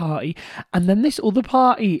birthday party, and then this other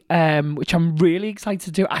party, which I'm really excited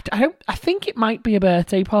to do. I think it might be a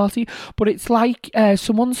birthday party, but it's like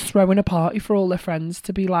someone's throwing a party for all their friends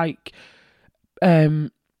to be like,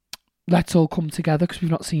 let's all come together because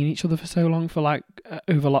we've not seen each other for so long for like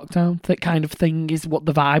over lockdown. That kind of thing is what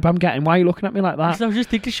the vibe I'm getting. Why are you looking at me like that? I was just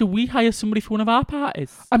thinking, should we hire somebody for one of our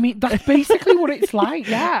parties? I mean, that's basically what it's like,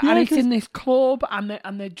 yeah. And it's in this club,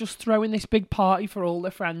 and they're just throwing this big party for all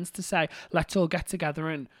their friends to say, let's all get together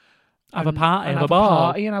and have a party, and have a ball.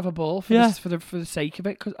 Party and have a ball for the sake of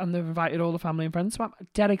it, and they've invited all the family and friends, so I'm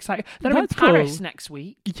dead excited. Then I'm in Paris next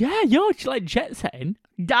week. Yeah, you're like jet setting.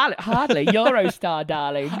 Darling, hardly. Eurostar,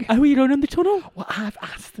 darling. Oh, are you going on the tunnel? Well, I've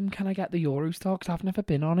asked them, can I get the Eurostar, because I've never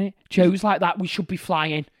been on it. Joe's like that, we should be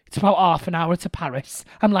flying. It's about half an hour to Paris.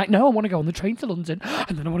 I'm like, no, I want to go on the train to London,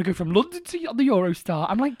 and then I want to go from London to the Eurostar.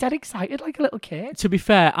 I'm like dead excited, like a little kid. To be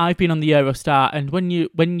fair, I've been on the Eurostar, and when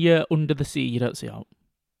you're under the sea, you don't see out.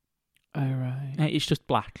 Oh, right. It's just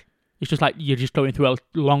black. It's just like you're just going through a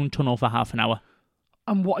long tunnel for half an hour.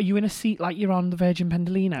 And what, are you in a seat like you're on the Virgin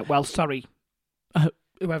Pendolino? Well, sorry.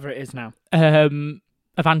 Whoever it is now.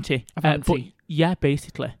 Avanti. But yeah,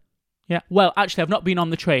 basically. Yeah. Well, actually, I've not been on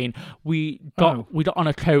the train. We got on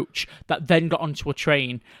a coach that then got onto a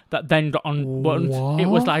train that then got on. What? It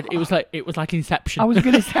was like Inception. I was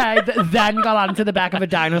going to say that then got onto the back of a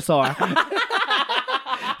dinosaur.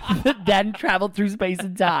 Then travelled through space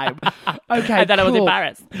and time. Okay, and then I was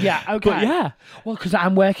embarrassed. Yeah, okay. But yeah. Well, because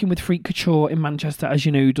I'm working with Freak Couture in Manchester, as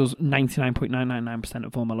you know, who does 99.999%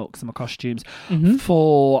 of all my looks and my costumes. Mm-hmm.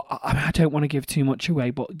 I don't want to give too much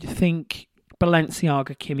away, but you think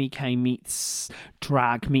Balenciaga Kimmy K meets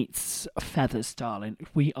drag meets feathers, darling.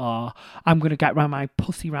 I'm going to get my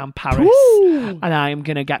pussy around Paris. Ooh. And I am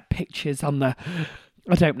going to get pictures on the...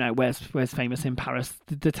 I don't know, where's famous in Paris?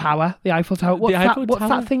 The tower? The Eiffel Tower? What's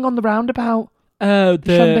that thing on the roundabout?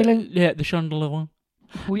 The chandelier one.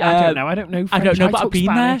 I don't know. French. I don't know, but I've been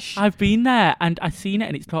Spanish. there. I've been there, and I've seen it,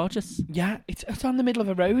 and it's gorgeous. Yeah, it's on the middle of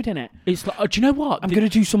a road, isn't it? It's like, do you know what? I'm going to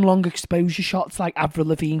do some long exposure shots like Avril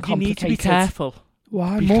Lavigne complicated. You need to be careful.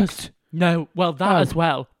 Why? Mugged? No, well, that as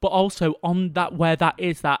well. But also on that, where that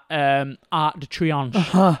is, that Arc de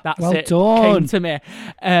Triomphe. That's well it. Done. Came to me.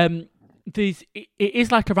 It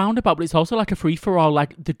is like a roundabout, but it's also like a free-for-all.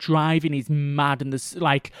 Like, the driving is mad, and there's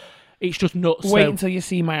like... It's just nuts. Wait until you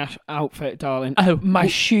see my outfit, darling. Oh, my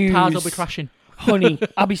shoes. Cars will be crashing. Honey,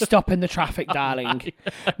 I'll be stopping the traffic, darling.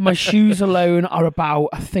 My shoes alone are about,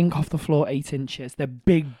 I think, off the floor 8 inches. They're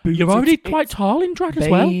big boots. You're already quite tall in drag as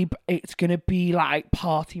well. Babe, it's going to be like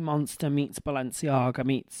Party Monster meets Balenciaga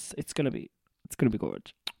meets... It's going to be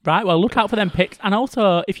good. Right, well, look out for them pics. And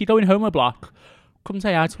also, if you're going Homo Block, come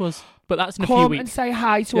say hi to us. But that's in a few weeks. Come and say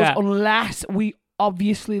hi to us, unless we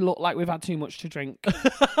obviously look like we've had too much to drink.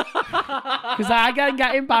 Because I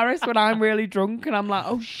get embarrassed when I'm really drunk and I'm like,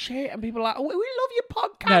 oh shit, and people are like, oh, we love your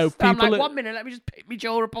podcast. No, I'm like, 1 minute, let me just pick my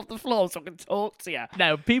jaw up off the floor so I can talk to you.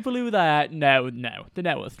 No, people who are there, no, they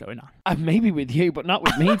know what's going on. And maybe with you, but not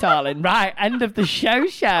with me, darling. Right, end of the show.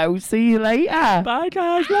 See you later. Bye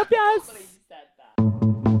guys, love you.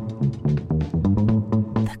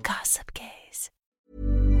 The Gossip Gaze.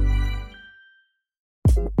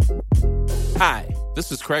 Hi,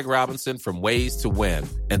 this is Craig Robinson from Ways to Win,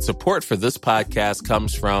 and support for this podcast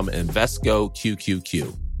comes from Invesco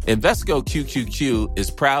QQQ. Invesco QQQ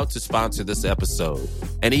is proud to sponsor this episode,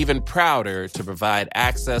 and even prouder to provide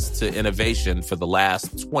access to innovation for the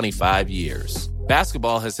last 25 years.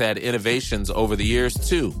 Basketball has had innovations over the years,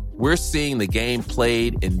 too. We're seeing the game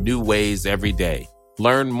played in new ways every day.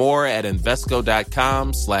 Learn more at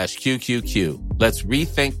Invesco.com/QQQ. Let's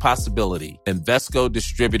rethink possibility. Invesco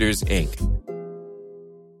Distributors, Inc.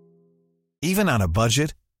 Even on a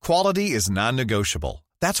budget, quality is non-negotiable.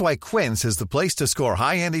 That's why Quince is the place to score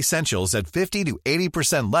high-end essentials at 50 to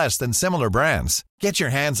 80% less than similar brands. Get your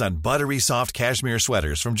hands on buttery soft cashmere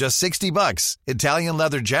sweaters from just $60, Italian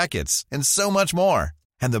leather jackets, and so much more.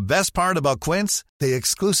 And the best part about Quince, they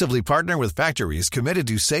exclusively partner with factories committed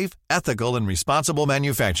to safe, ethical, and responsible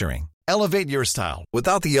manufacturing. Elevate your style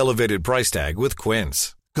without the elevated price tag with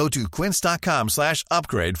Quince. Go to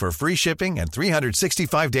quince.com/upgrade for free shipping and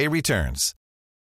 365-day returns.